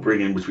 I will bring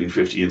in between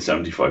 $50 and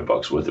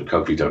 $75 worth of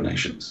Ko-fi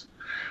donations.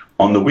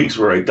 On the weeks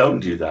where I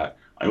don't do that,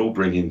 I will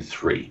bring in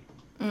 3.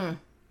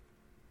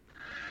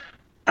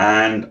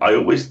 And I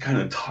always kind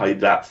of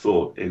tied that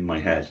thought in my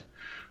head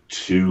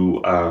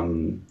to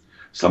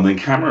something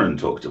Cameron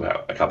talked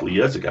about a couple of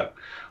years ago,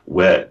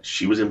 where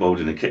she was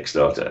involved in a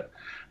Kickstarter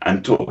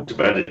and talked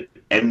about it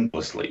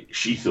endlessly,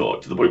 she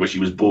thought, to the point where she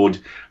was bored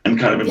and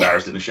kind of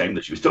embarrassed and ashamed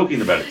that she was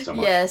talking about it so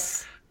much.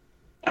 Yes.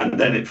 And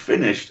then it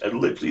finished, and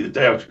literally the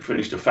day after it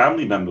finished, a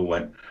family member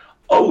went,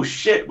 "Oh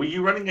shit, were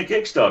you running a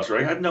Kickstarter?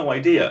 I had no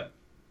idea."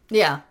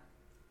 Yeah.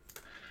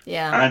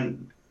 Yeah.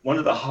 And one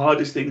of the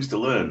hardest things to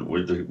learn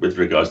with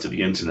regards to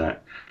the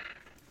internet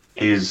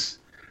is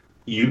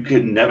you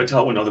can never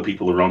tell when other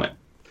people are on it.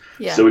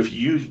 Yeah. So if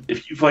you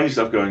find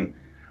yourself going,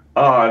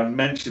 I've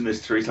mentioned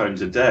this 3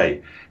 times a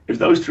day, if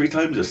those 3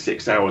 times are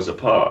 6 hours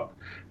apart,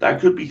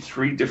 that could be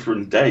 3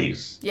 different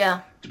days.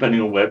 Yeah. Depending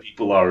on where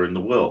people are in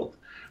the world,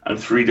 and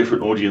 3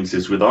 different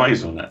audiences with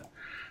eyes on it.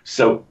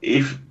 So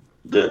if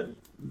the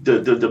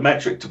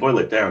metric, to boil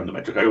it down, the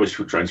metric I always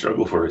try and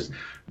struggle for is,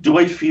 do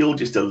I feel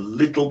just a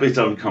little bit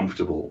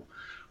uncomfortable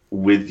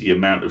with the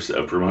amount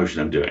of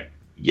promotion I'm doing?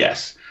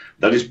 Yes.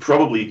 That is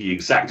probably the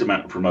exact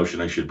amount of promotion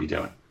I should be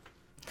doing.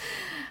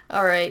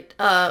 All right.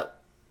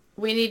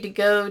 We need to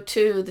go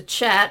to the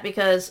chat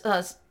because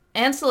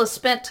Ansela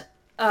spent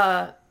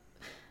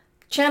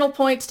channel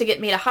points to get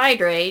me to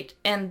hydrate,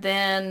 and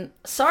then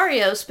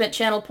Sario spent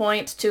channel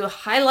points to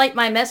highlight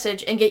my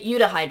message and get you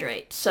to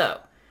hydrate. So,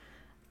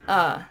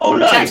 nice.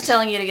 Chat's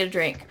telling you to get a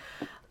drink.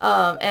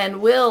 And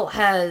Will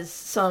has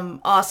some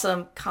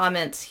awesome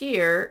comments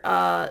here.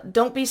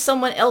 Don't be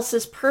someone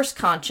else's purse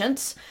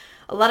conscience.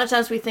 A lot of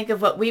times we think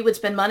of what we would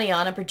spend money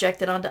on and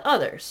project it onto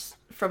others.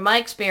 From my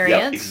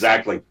experience, yeah,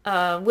 exactly.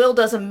 Will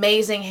does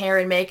amazing hair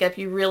and makeup.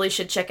 You really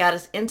should check out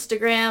his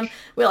Instagram.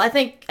 Will, I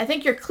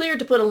think you're cleared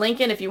to put a link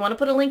in if you want to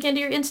put a link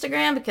into your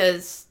Instagram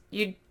because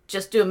you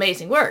just do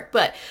amazing work.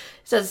 But it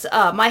says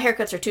my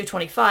haircuts are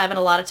 $225, and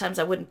a lot of times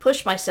I wouldn't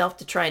push myself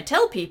to try and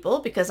tell people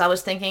because I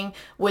was thinking,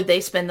 would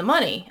they spend the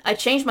money? I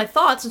changed my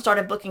thoughts and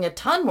started booking a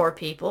ton more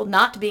people,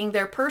 not being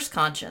their purse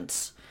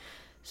conscience.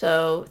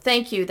 So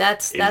thank you.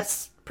 That's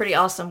pretty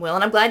awesome, Will,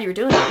 and I'm glad you were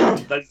doing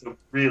that. That's a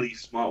really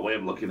smart way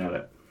of looking at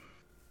it.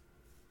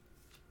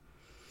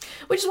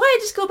 Which is why I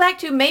just go back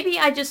to, maybe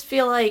I just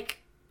feel like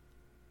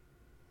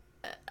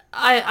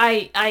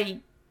I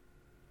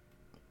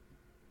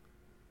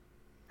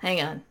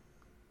hang on.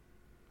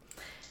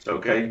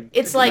 Okay.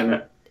 It's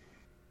like,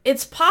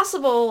 it's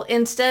possible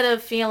instead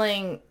of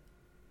feeling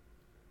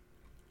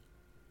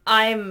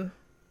I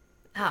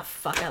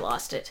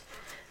lost it.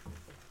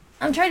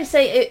 I'm trying to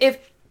say,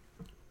 if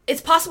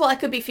it's possible I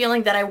could be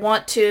feeling that I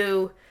want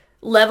to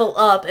level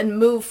up and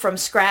move from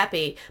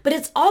Scrappy, but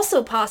it's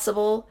also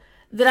possible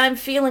that I'm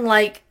feeling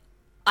like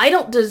I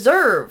don't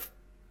deserve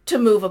to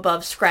move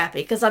above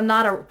Scrappy because I'm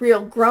not a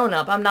real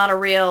grown-up. I'm not a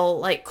real,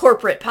 like,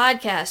 corporate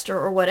podcaster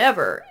or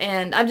whatever.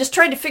 And I'm just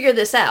trying to figure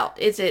this out.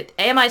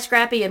 Am I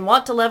Scrappy and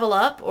want to level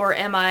up, or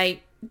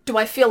do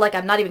I feel like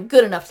I'm not even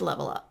good enough to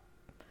level up?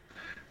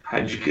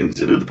 Had you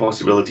considered the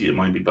possibility it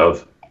might be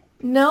both?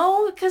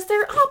 No, because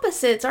they're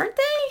opposites, aren't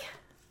they?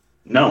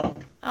 No.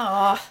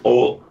 Oh.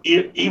 Or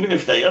even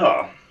if they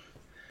are,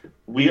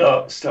 we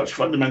are such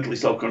fundamentally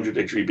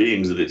self-contradictory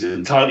beings that it's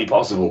entirely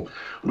possible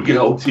we could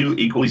hold two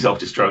equally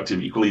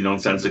self-destructive, equally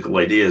nonsensical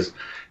ideas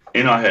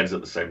in our heads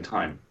at the same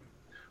time.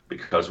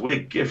 Because we're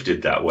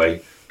gifted that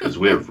way, because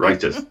we're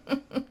writers.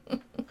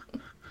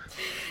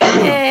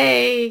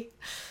 Yay!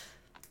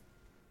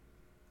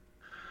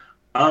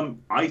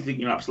 I think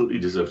you absolutely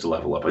deserve to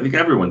level up. I think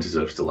everyone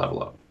deserves to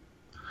level up.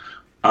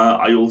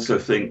 I also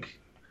think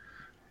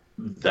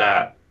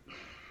that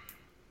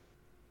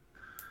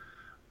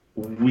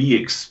we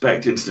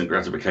expect instant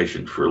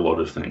gratification for a lot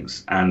of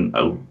things. And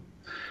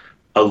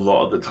a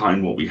lot of the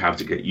time, what we have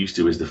to get used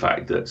to is the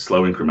fact that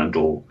slow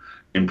incremental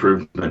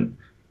improvement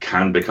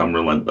can become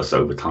relentless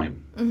over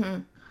time.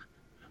 Mm-hmm.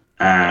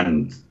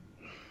 And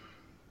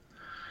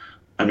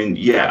I mean,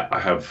 yeah, I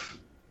have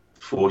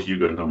 4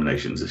 Hugo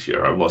nominations this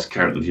year. I've lost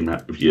count of the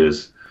amount of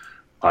years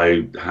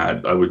I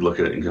would look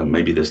at it and go,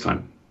 maybe this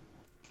time.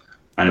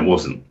 And it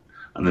wasn't.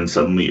 And then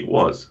suddenly it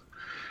was.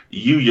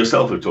 You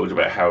yourself have talked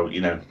about how,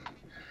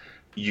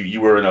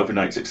 you were an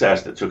overnight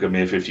success that took a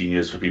mere 15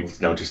 years for people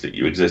to notice that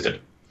you existed.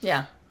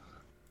 Yeah.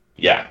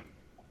 Yeah.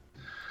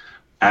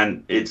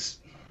 And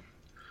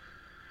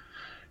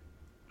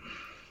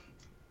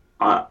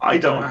I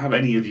don't have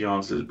any of the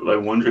answers, but I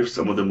wonder if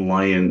some of them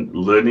lie in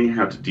learning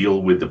how to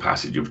deal with the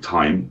passage of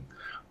time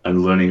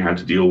and learning how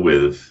to deal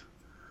with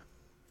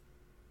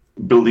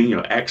building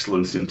your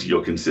excellence into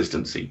your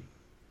consistency.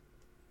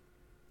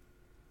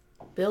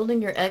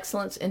 Building your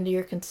excellence into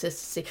your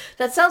consistency.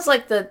 That sounds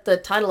like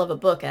the title of a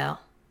book, Al.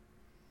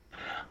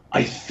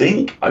 I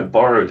think I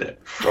borrowed it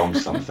from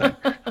something.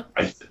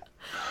 I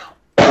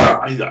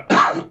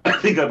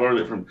think I borrowed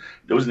it from.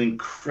 There was an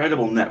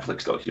incredible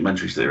Netflix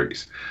documentary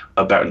series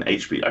about an I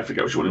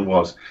forget which one it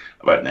was,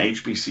 about an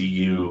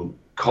HBCU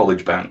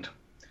college band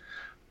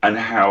and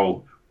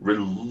how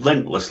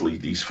relentlessly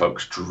these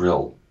folks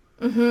drill.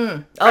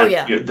 Mm-hmm. Oh, and,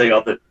 yeah.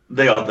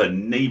 They are the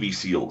Navy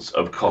SEALs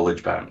of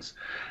college bands.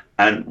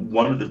 And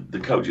one of the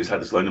coaches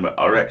had this line about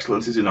our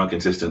excellence is in our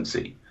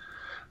consistency.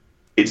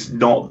 It's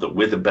not that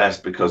we're the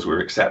best because we're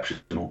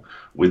exceptional.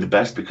 We're the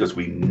best because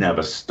we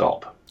never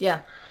stop. Yeah.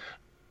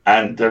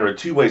 And there are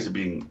 2 ways of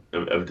being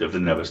of the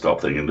never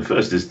stop thing. And the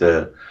first is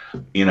the,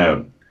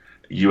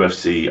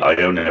 UFC, I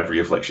own every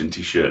affliction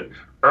t-shirt.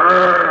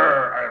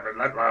 I'm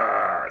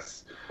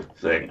relentless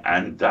thing.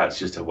 And that's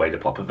just a way to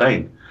pop a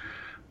vein.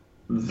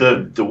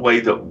 The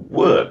way that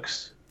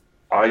works,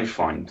 I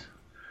find,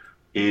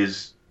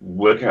 is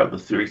work out the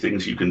 3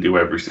 things you can do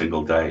every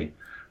single day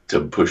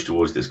to push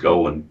towards this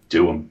goal and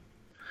do them.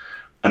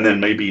 And then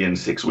maybe in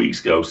 6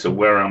 weeks go, so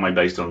where am I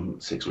based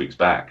on 6 weeks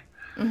back?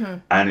 Mm-hmm.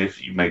 And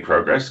if you make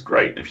progress,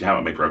 great. If you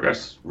haven't made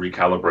progress,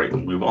 recalibrate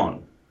and move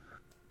on.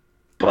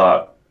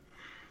 But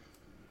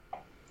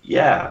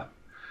yeah,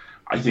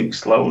 I think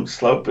slow,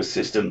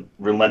 persistent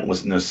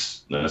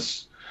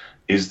relentlessness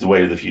is the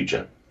way of the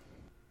future.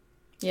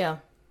 Yeah.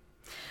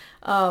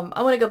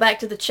 I want to go back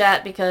to the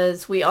chat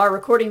because we are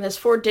recording this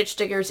for Ditch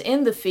Diggers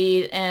in the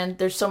feed, and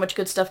there's so much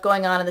good stuff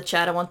going on in the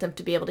chat. I want them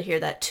to be able to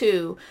hear that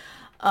too.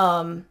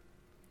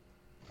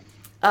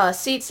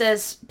 Seat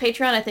says,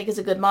 Patreon, I think, is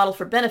a good model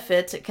for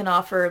benefits. It can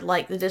offer,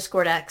 like, the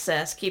Discord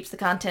access, keeps the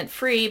content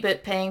free,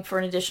 but paying for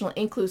an additional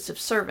inclusive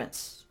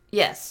service.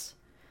 Yes,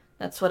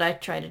 that's what I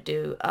try to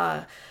do.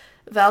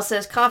 Val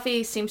says,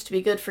 coffee seems to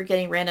be good for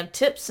getting random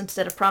tips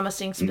instead of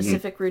promising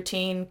specific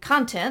routine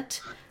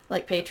content,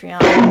 like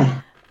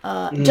Patreon.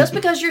 Just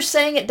because you're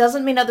saying it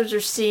doesn't mean others are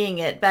seeing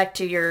it. Back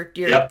to your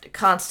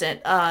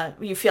constant,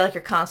 you feel like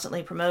you're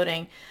constantly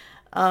promoting.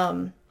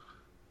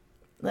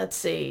 Let's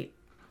see.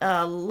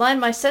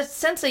 Line my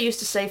sensei used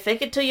to say,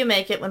 fake it till you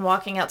make it when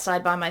walking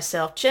outside by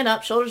myself. Chin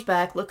up, shoulders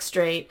back, look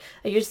straight.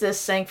 I use this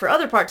saying for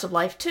other parts of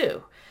life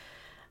too.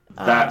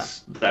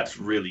 That's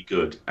really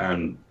good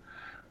and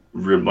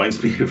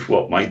reminds me of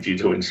what my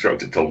judo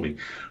instructor told me,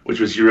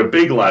 which was, you're a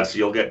big lad, so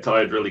you'll get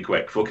tired really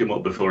quick. Fuck him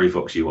up before he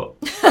fucks you up.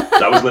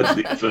 That was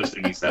literally the first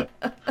thing he said.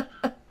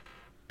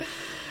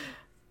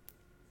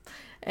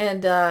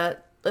 And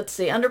let's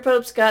see,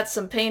 Underpope's got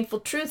some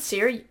painful truths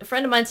here. A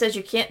friend of mine says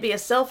you can't be a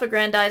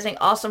self-aggrandizing,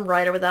 awesome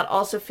writer without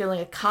also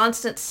feeling a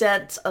constant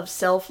sense of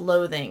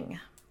self-loathing.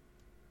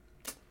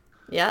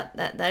 Yeah,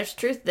 there's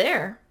truth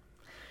there.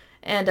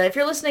 And if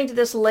you're listening to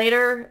this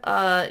later,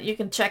 you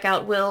can check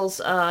out Will's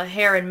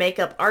hair and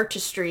makeup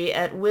artistry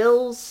at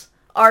Will's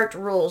Art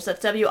Rules.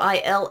 That's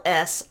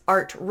WILS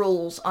Art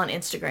Rules on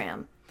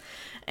Instagram.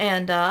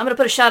 And I'm going to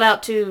put a shout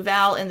out to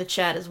Val in the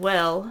chat as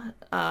well,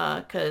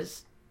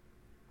 because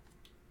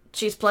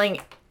she's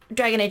playing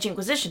Dragon Age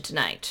Inquisition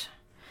tonight.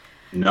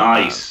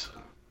 Nice.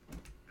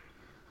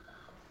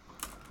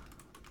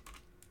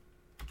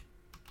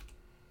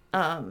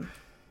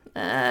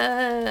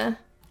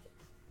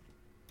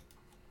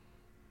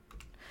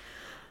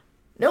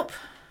 Nope,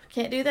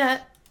 can't do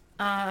that.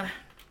 Try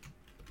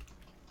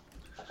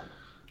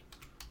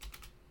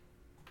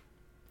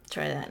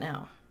that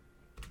now.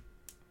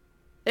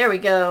 There we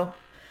go.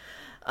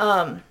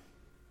 So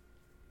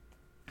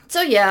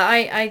yeah,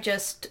 I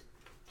just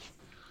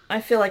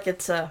I feel like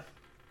it's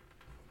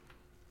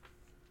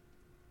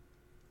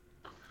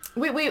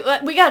we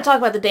got to talk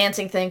about the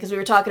dancing thing because we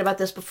were talking about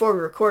this before we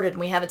recorded and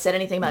we haven't said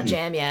anything about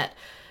Jam yet.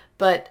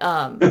 But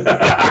the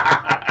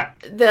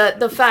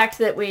fact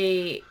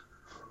that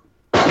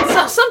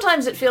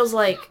sometimes it feels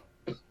like,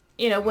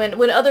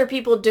 when other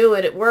people do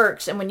it, it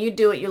works, and when you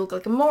do it, you look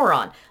like a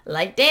moron.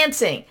 Like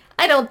dancing.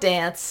 I don't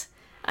dance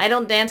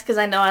because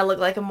I know I look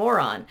like a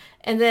moron.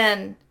 And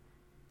then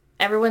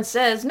everyone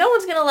says, no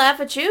one's going to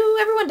laugh at you.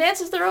 Everyone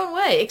dances their own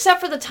way.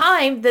 Except for the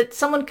time that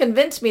someone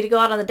convinced me to go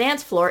out on the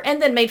dance floor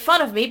and then made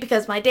fun of me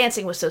because my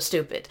dancing was so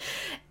stupid.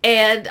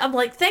 And I'm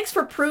like, thanks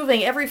for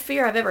proving every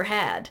fear I've ever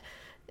had.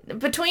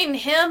 Between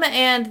him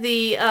and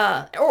the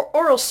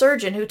oral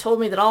surgeon who told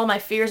me that all my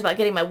fears about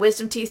getting my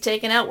wisdom teeth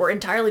taken out were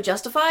entirely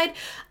justified,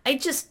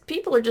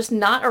 people are just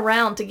not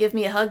around to give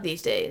me a hug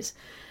these days.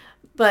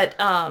 But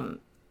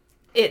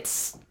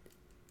it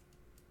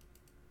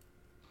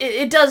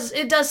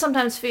does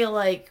sometimes feel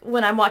like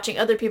when I'm watching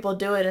other people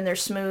do it and they're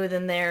smooth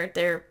and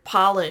they're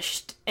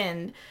polished,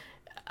 and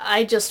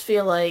I just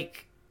feel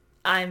like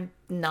I'm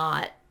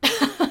not.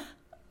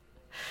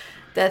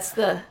 That's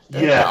the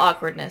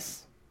awkwardness.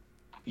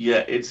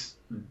 Yeah,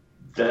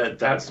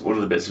 that's one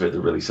of the bits of it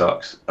that really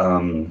sucks.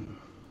 And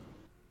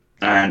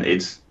I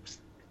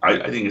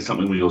think it's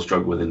something we all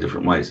struggle with in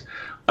different ways.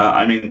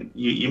 I mean,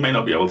 you may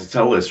not be able to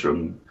tell this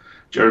from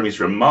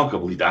Jeremy's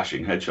remarkably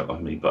dashing headshot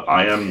of me, but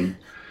I am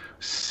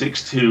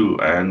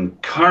 6'2"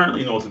 and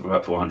currently north of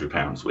about 400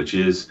 pounds, which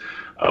is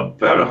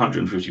about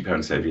 150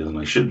 pounds heavier than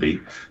I should be,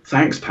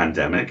 thanks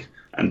pandemic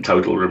and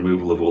total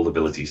removal of all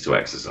abilities to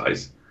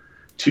exercise.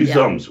 Two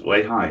thumbs,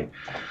 way high.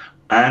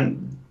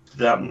 And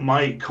that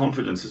my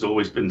confidence has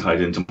always been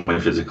tied into my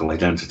physical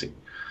identity,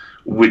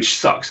 which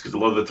sucks because a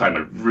lot of the time I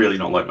really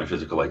not like my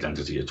physical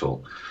identity at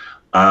all.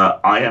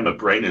 I am a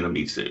brain in a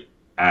meat suit,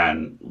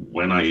 and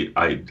when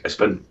I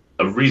spent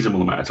a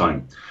reasonable amount of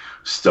time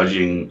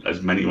studying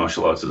as many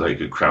martial arts as I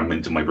could cram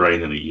into my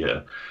brain in a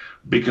year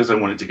because I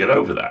wanted to get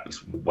over that.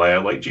 It's why I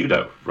like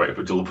judo, right up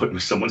until the point where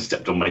someone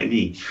stepped on my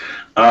knee.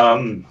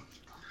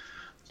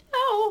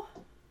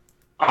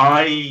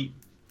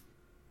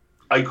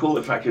 I call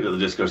it fat kid at the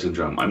disco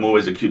syndrome. I'm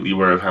always acutely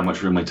aware of how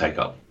much room I take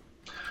up.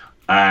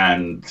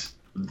 And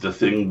the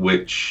thing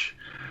which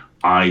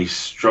I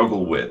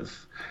struggle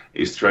with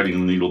is threading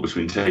the needle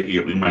between taking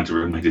up the amount of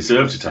room I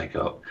deserve to take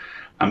up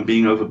and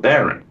being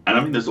overbearing. And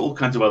I mean, there's all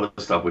kinds of other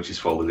stuff which is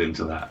folded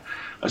into that,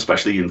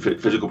 especially in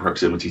physical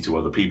proximity to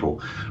other people,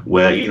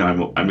 where,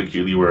 I'm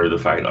acutely aware of the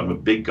fact I'm a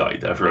big guy,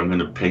 therefore I'm going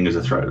to ping as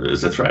a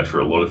threat for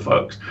a lot of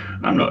folks.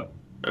 And I'm not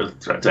a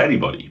threat to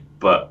anybody,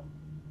 but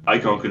I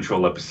can't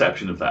control their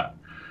perception of that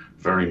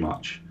very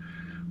much.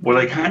 What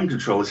I can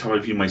control is how I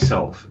view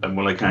myself, and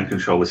what I can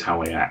control is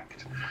how I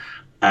act.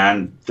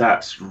 And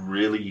that's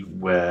really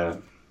where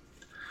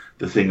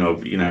the thing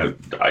of, I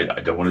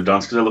don't want to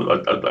dance because I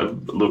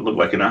look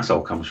like an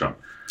asshole comes from.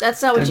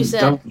 That's not what you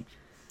said.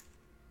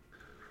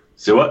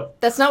 So what?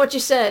 That's not what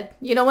you said.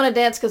 You don't want to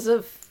dance because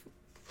of...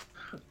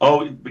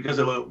 Oh, because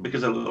I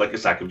look like a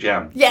sack of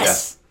jam.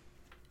 Yes.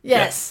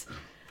 Yeah.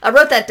 I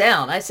wrote that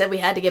down. I said we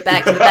had to get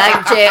back to the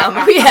bag of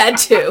jam. We had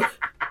to.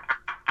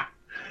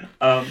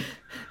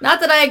 Not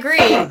that I agree.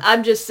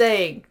 I'm just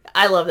saying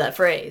I love that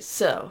phrase.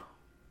 So,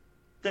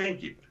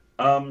 thank you.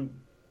 And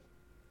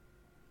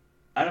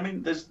I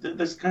mean,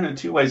 there's kind of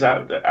two ways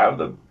out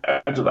of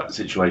that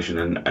situation,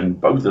 and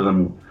both of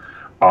them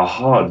are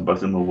hard. Both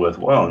of them are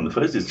worthwhile. And the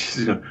first is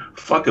just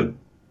fuck them,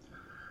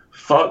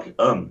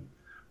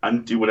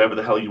 and do whatever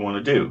the hell you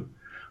want to do.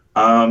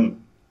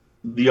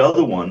 The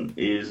other one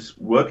is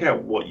work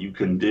out what you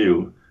can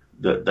do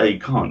that they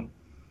can't.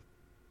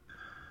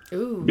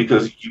 Ooh.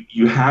 Because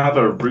you have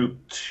a route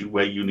to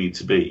where you need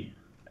to be.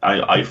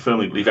 I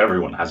firmly believe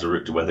everyone has a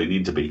route to where they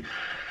need to be.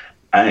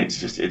 And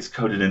it's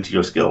coded into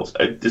your skills.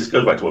 This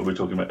goes back to what we were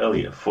talking about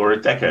earlier. For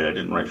a decade, I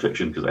didn't write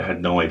fiction because I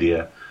had no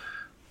idea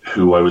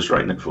who I was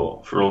writing it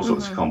for all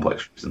sorts of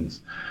complex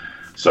reasons.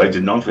 So I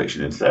did nonfiction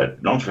instead.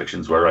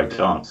 Nonfiction's where I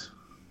dance.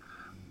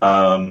 We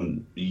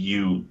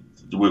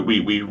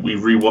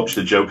rewatched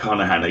the Joe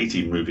Carnahan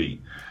 18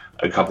 movie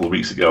a couple of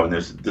weeks ago, and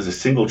there's a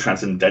single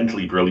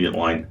transcendently brilliant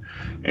line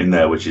in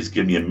there, which is,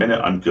 give me a minute,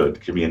 I'm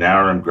good. Give me an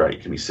hour, I'm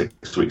great. Give me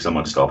 6 weeks, I'm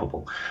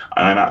unstoppable.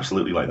 And I'm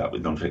absolutely like that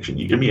with nonfiction.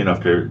 You give me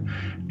enough time,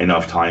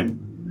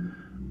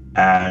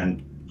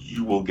 and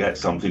you will get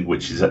something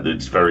which is at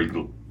its very,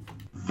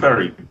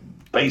 very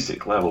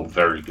basic level,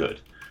 very good.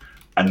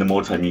 And the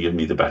more time you give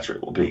me, the better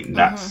it will be. And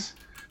that's,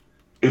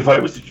 if I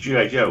was to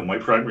G.I. Joe, my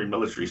primary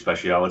military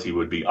speciality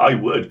would be I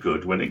would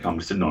good when it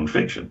comes to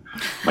nonfiction.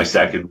 My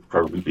second would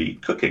probably be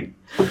cooking.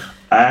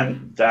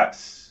 And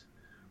that's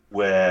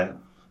where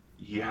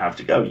you have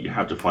to go. You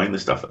have to find the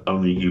stuff that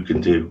only you can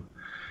do.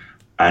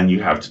 And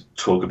you have to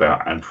talk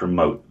about and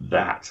promote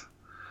that.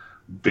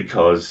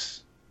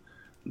 Because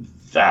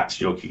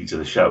that's your key to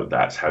the show.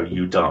 That's how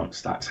you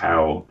dance. That's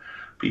how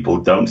people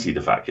don't see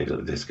the fat kid at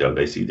the disco.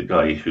 They see the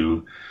guy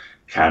who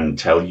can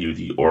tell you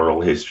the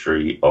oral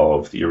history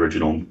of the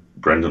original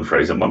Brendan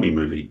Fraser Mummy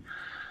movie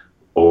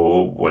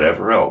or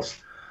whatever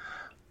else.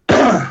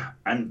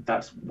 And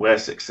that's where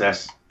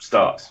success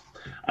starts.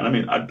 And I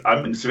mean,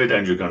 I'm in severe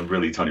danger of going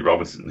really Tony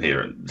Robbins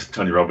here,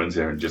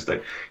 and just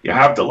like, you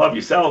have to love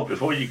yourself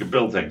before you can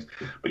build things.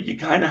 But you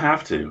kind of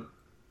have to.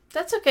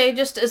 That's okay.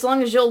 Just as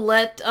long as you'll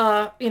let,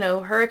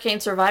 hurricane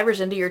survivors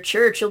into your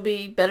church, you'll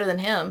be better than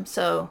him.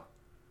 So.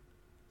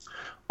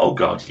 Oh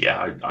God,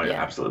 yeah, I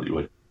absolutely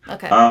would.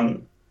 Okay.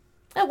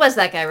 That was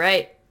that guy,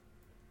 right?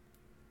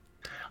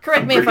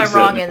 Correct me if I'm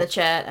wrong in the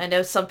chat. I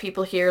know some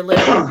people here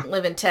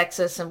live in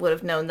Texas and would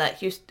have known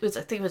that. I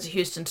think it was a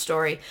Houston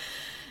story.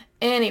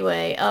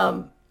 Anyway,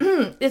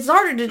 it's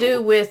harder to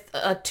do with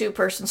a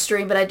two-person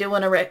stream, but I do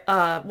want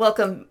to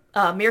welcome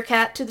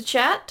Meerkat to the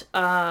chat.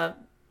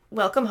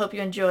 Welcome. Hope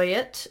you enjoy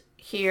it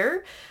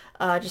here.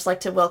 Just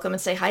like to welcome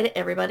and say hi to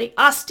everybody.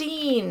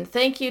 Austin,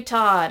 thank you,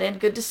 Todd, and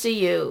good to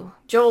see you.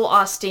 Joel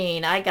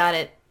Austin, I got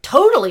it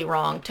totally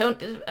wrong.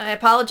 I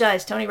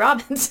apologize, Tony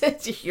Robbins.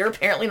 You're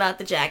apparently not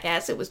the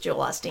jackass. It was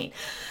Joel Austin.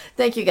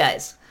 Thank you,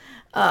 guys.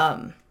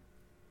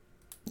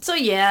 So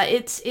yeah,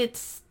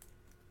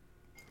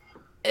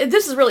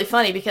 this is really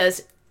funny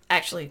because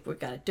actually we've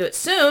got to do it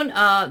soon.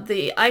 I'm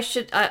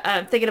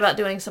thinking about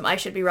doing some I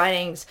Should Be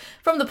Writings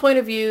from the point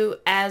of view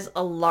as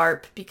a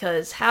LARP,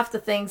 because half the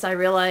things I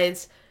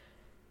realize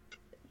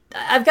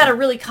I've got a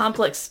really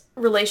complex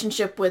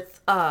relationship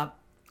with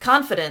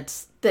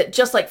confidence that,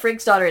 just like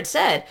Frigg's daughter had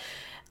said,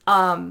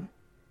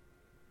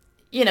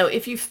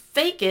 if you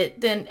fake it,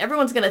 then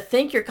everyone's going to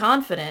think you're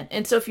confident.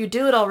 And so if you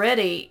do it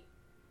already,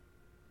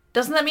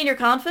 doesn't that mean you're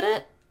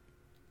confident?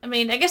 I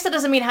mean, I guess that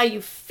doesn't mean how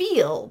you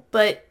feel,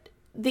 but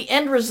the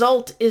end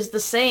result is the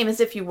same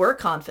as if you were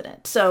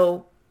confident.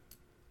 So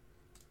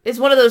it's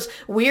one of those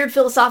weird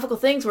philosophical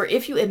things where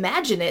if you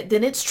imagine it,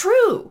 then it's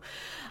true.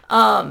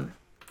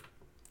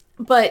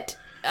 But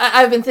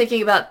I've been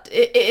thinking about,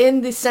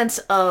 in the sense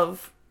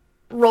of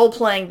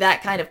role-playing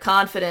that kind of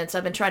confidence,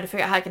 I've been trying to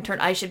figure out how I can turn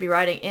I Should Be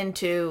Writing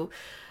into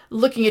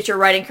looking at your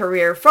writing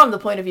career from the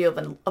point of view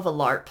of a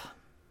LARP.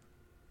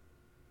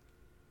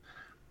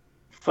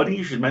 Funny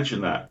you should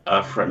mention that.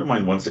 A friend of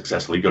mine once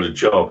successfully got a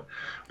job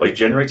by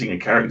generating a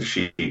character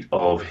sheet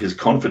of his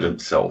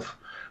confident self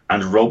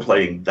and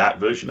role-playing that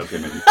version of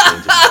him.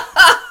 That's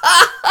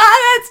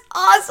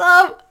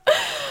awesome!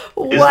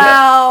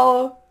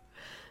 Wow!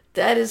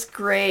 That is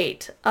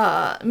great.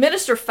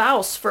 Minister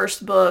Faust's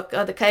first book,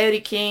 The Coyote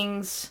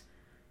Kings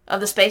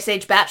of the Space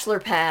Age Bachelor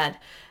Pad,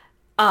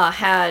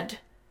 had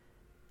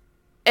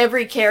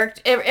every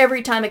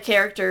time a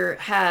character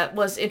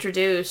was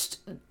introduced,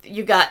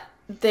 you got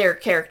their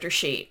character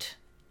sheet.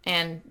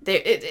 And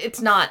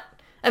it's not,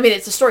 I mean,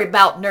 it's a story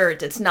about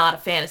nerds. It's not a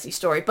fantasy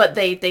story, but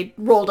he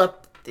rolled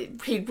up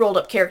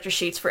character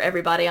sheets for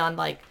everybody on,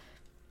 like,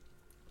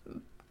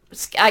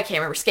 I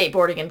can't remember,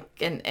 skateboarding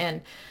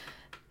and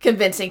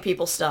convincing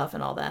people stuff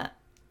and all that.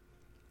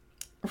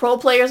 Role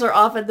players are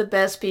often the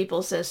best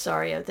people, says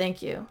Sario.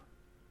 Thank you.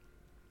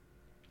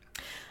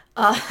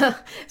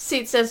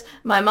 Seat says,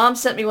 my mom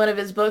sent me one of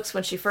his books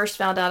when she first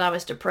found out I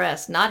was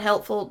depressed. Not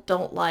helpful,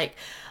 don't like.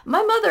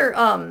 My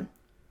mother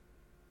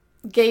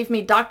gave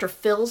me Dr.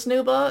 Phil's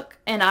new book,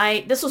 and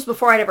this was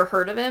before I'd ever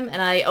heard of him,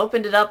 and I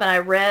opened it up and I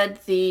read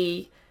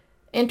the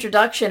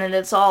introduction, and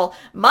it's all,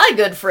 my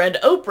good friend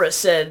Oprah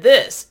said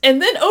this,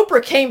 and then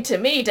Oprah came to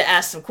me to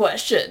ask some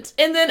questions,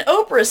 and then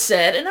Oprah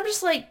said, and I'm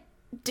just like,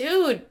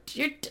 dude,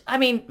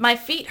 my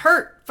feet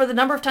hurt for the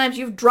number of times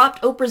you've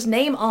dropped Oprah's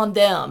name on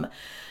them.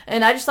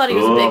 And I just thought he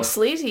was a big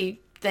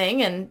sleazy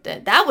thing, and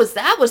that was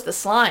the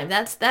slime.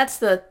 That's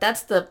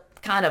the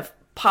kind of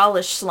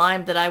polished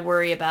slime that I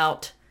worry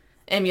about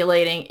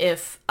emulating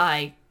if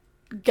I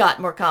got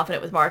more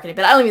confident with marketing.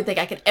 But I don't even think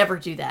I could ever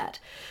do that.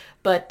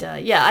 But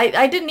yeah,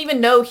 I didn't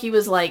even know he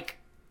was like,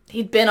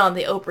 he'd been on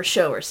the Oprah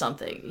show or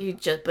something.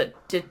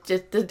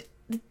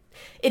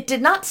 It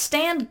did not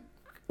stand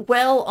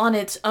well on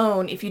its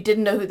own if you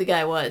didn't know who the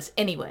guy was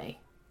anyway.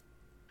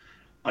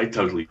 I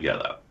totally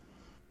get that.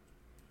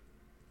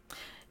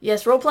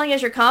 Yes, role-playing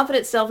as your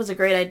confident self is a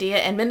great idea,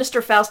 and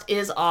Minister Faust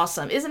is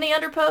awesome. Isn't he,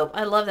 Underpope?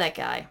 I love that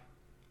guy.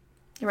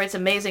 He writes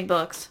amazing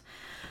books.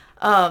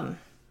 So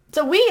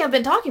we have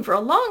been talking for a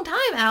long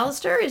time,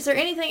 Alistair. Is there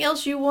anything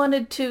else you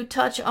wanted to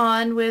touch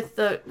on with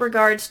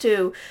regards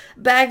to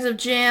bags of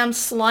jam,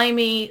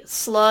 slimy,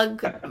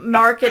 slug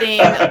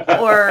marketing,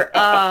 or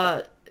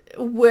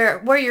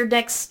where your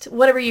next,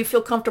 whatever you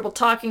feel comfortable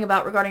talking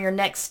about regarding your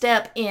next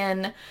step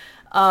in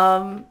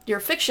your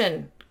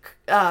fiction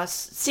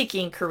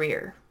seeking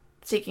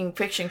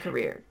fiction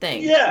career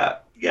thing? Yeah.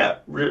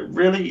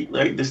 Really,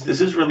 like this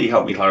has really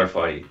helped me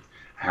clarify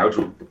how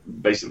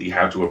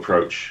to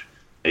approach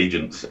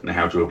agents and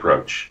how to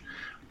approach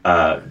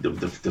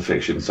the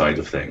fiction side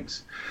of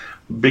things,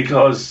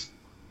 because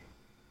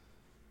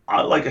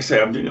like I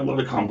say, I'm doing a lot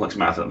of complex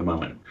math at the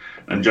moment.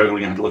 I'm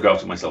juggling how to look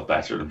after myself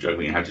better, and I'm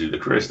juggling how to do the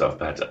career stuff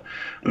better,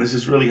 and this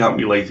has really helped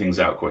me lay things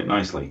out quite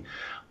nicely.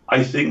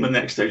 I think the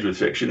next stage with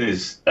fiction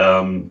is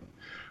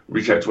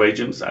reach out to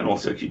agents and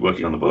also keep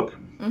working on the book.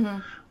 Mm-hmm.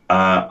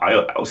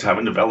 I also have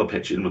a novella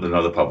pitch in with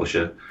another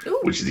publisher, Ooh.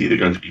 which is either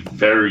going to be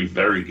very,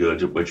 very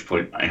good, at which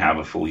point I have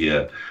a full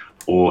year,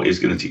 or is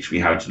going to teach me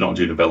how to not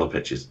do novella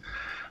pitches.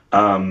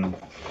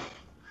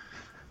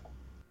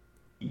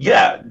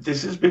 Yeah,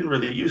 this has been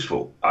really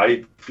useful.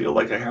 I feel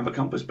like I have a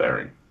compass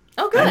bearing.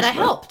 Oh, good. Thanks, I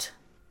man. helped.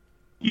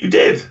 You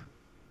did.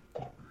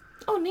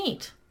 Oh,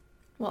 neat.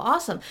 Well,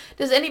 awesome.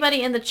 Does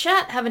anybody in the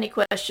chat have any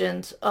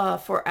questions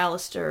for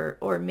Alistair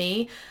or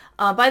me?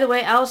 By the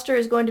way, Alistair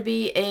is going to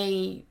be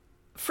a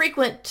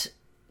frequent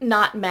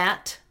Not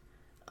Matt.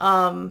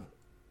 I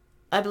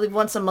believe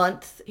once a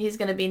month he's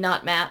going to be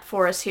Not Matt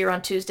for us here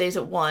on Tuesdays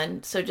at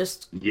 1. So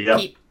just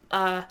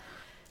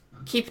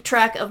keep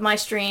track of my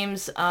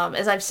streams.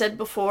 As I've said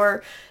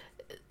before,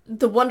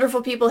 the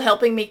wonderful people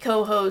helping me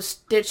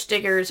co-host Ditch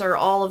Diggers are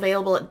all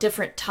available at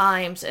different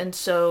times, and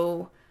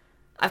so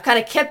I've kind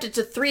of kept it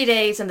to 3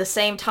 days and the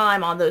same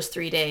time on those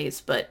 3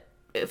 days. But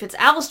if it's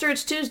Alistair,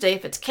 it's Tuesday.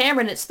 If it's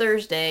Cameron, it's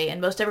Thursday,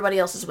 and most everybody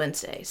else is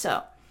Wednesday.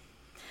 So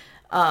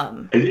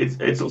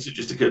it's also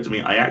just occurred to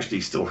me, I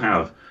actually still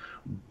have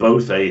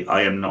both a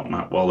I am not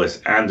Matt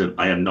Wallace and an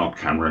I am not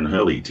Cameron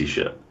Hurley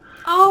t-shirt.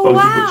 Oh, both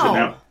wow. of which are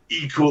now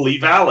equally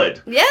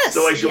valid. Yes.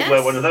 So I shall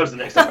wear one of those the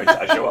next time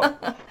I show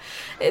up.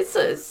 It's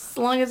as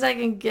long as I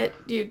can get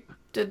you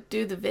to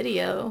do the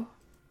video.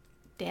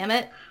 Damn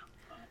it.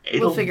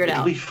 We'll figure it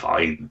out. It'll be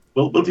fine.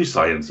 We'll do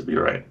science. It'll be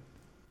all right.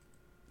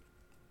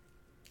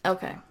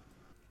 Okay.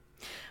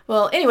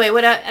 Well, anyway,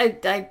 what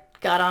I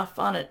got off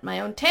on it my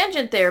own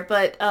tangent there,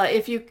 but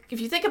if you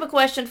think of a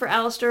question for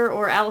Alistair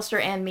or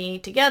Alistair and me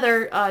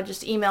together,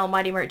 just email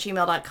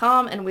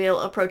mightymer@gmail.com and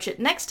we'll approach it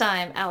next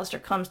time Alistair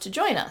comes to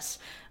join us.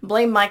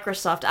 Blame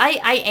Microsoft. I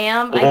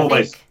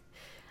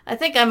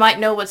think I might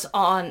know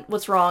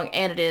what's wrong,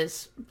 and it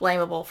is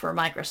blamable for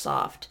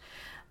Microsoft.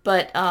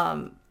 But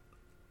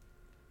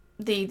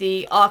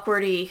the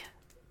awkwardy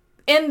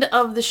end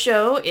of the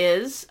show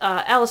is,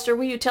 Alistair,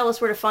 will you tell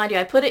us where to find you?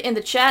 I put it in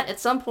the chat at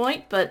some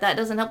point, but that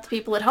doesn't help the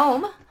people at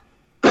home.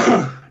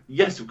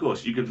 Yes, of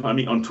course. You can find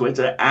me on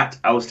Twitter at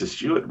Alistair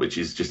Stewart, which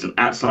is just an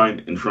 @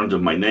 sign in front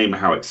of my name,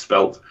 how it's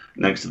spelt,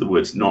 next to the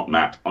words not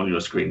Matt on your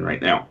screen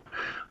right now.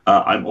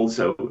 I'm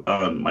also,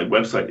 my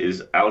website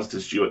is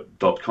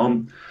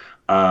alistairstewart.com,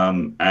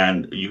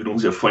 and you can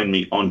also find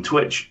me on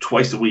Twitch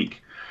twice a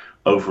week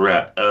over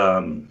at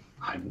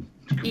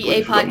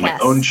EA Podcasts. My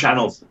own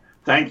channels.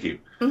 Thank you.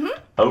 Mm-hmm.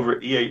 Over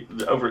at EA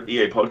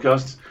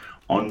Podcasts.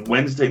 On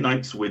Wednesday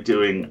nights, we're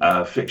doing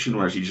fiction.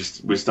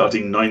 We're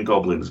starting 9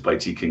 Goblins by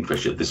T.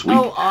 Kingfisher this week.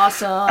 Oh,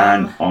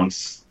 awesome!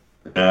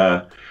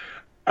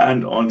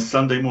 And on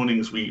Sunday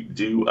mornings, we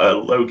do a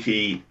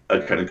low-key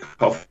kind of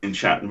coffee and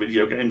chat and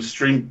video game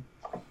stream,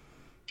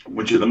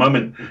 which at the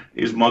moment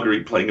is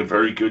Marguerite playing a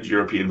very good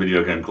European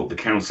video game called The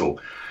Council,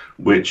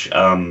 which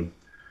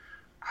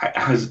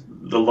has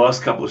the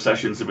last couple of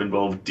sessions have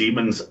involved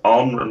demons,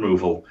 arm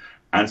removal,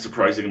 and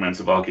surprising amounts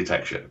of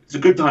architecture. It's a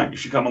good time. You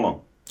should come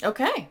along.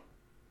 Okay.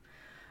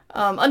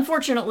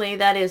 Unfortunately,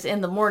 that is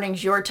in the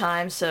mornings your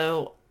time,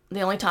 so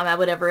the only time I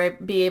would ever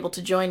be able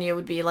to join you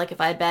would be like if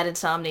I had bad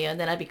insomnia, and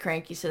then I'd be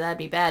cranky, so that'd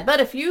be bad.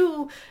 But if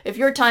your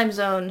time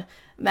zone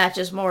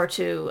matches more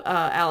to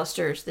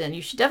Alistair's, then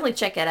you should definitely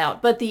check it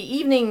out. But the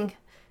evening,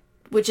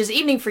 which is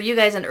evening for you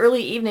guys and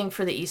early evening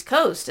for the East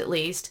Coast at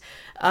least,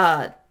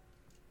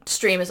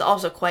 stream is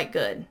also quite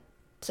good.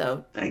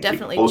 So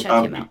definitely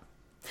check him out.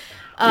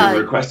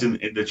 We're requesting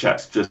in the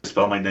chat to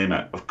spell my name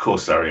out. Of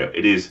course, Sario.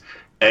 It is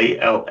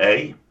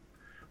ALAS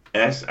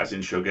as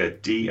in sugar,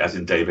 D as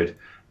in David,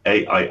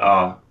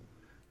 AIRSTUART.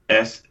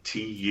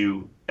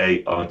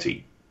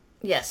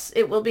 Yes,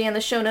 it will be in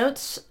the show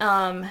notes,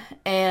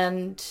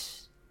 and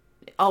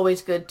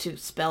always good to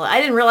spell it. I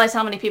didn't realize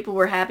how many people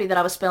were happy that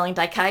I was spelling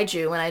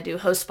Daikaiju when I do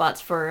host spots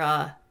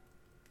for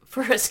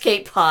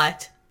Escape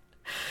Pod.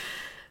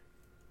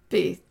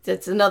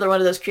 That's another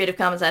one of those Creative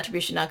Commons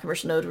Attribution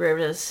Non-Commercial No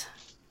Derivatives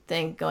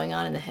thing going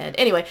on in the head.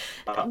 Anyway,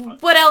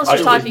 what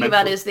Alistair's talking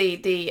about is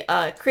the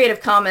Creative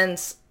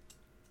Commons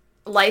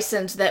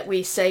license that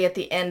we say at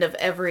the end of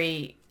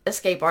every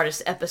Escape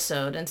Artist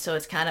episode, and so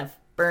it's kind of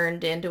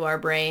burned into our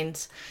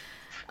brains.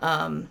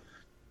 I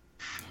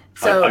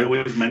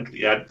always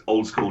mentally add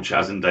old school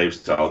Chaz and Dave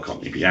style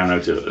company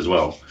piano to it as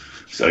well.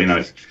 So,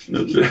 it's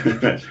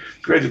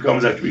Creative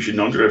Commons Attribution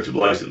Non-Derivative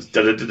License.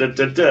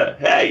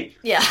 Hey!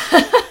 Yeah.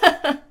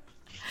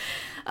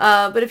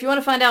 But if you want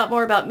to find out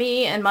more about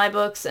me and my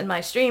books and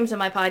my streams and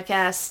my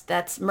podcasts,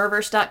 that's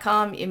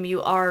murverse.com,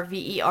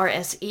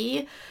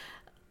 MURVERSE.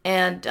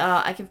 And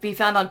I can be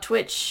found on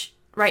Twitch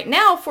right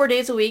now 4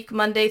 days a week,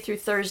 Monday through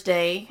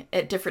Thursday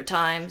at different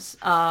times,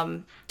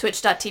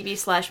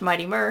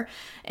 twitch.tv/MightyMur.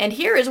 And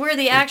here is where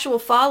the actual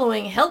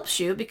following helps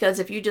you, because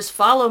if you just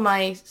follow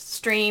my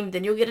stream,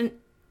 then you'll get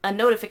a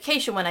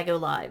notification when I go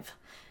live.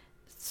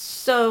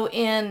 So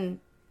in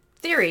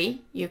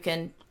theory, you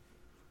can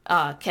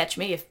catch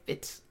me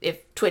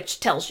if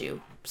Twitch tells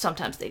you.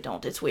 Sometimes they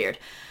don't. It's weird.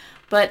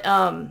 But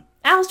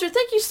Alistair,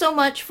 thank you so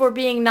much for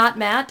being not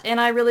Matt, and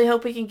I really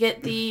hope we can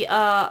get the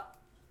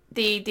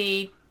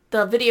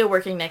video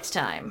working next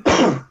time.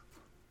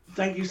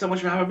 Thank you so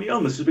much for having me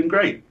on. This has been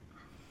great.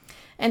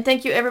 And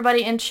thank you,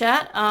 everybody in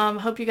chat.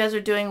 Hope you guys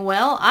are doing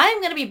well. I'm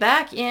going to be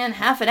back in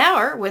half an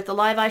hour with the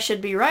live I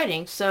Should Be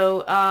Writing.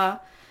 So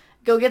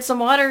go get some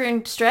water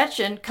and stretch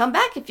and come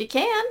back if you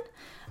can.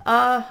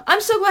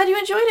 I'm so glad you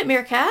enjoyed it,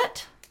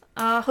 Meerkat.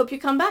 Hope you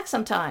come back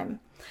sometime.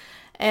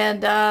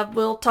 And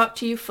we'll talk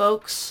to you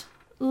folks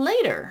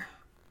later.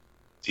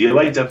 See you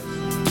later.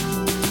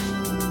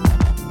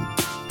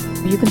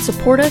 You can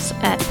support us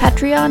at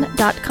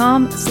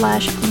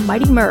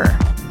patreon.com/mightymur.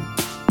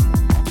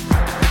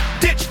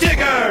 Ditch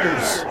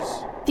Diggers!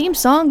 Theme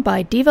song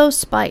by Devo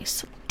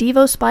Spice.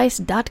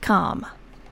 DevoSpice.com.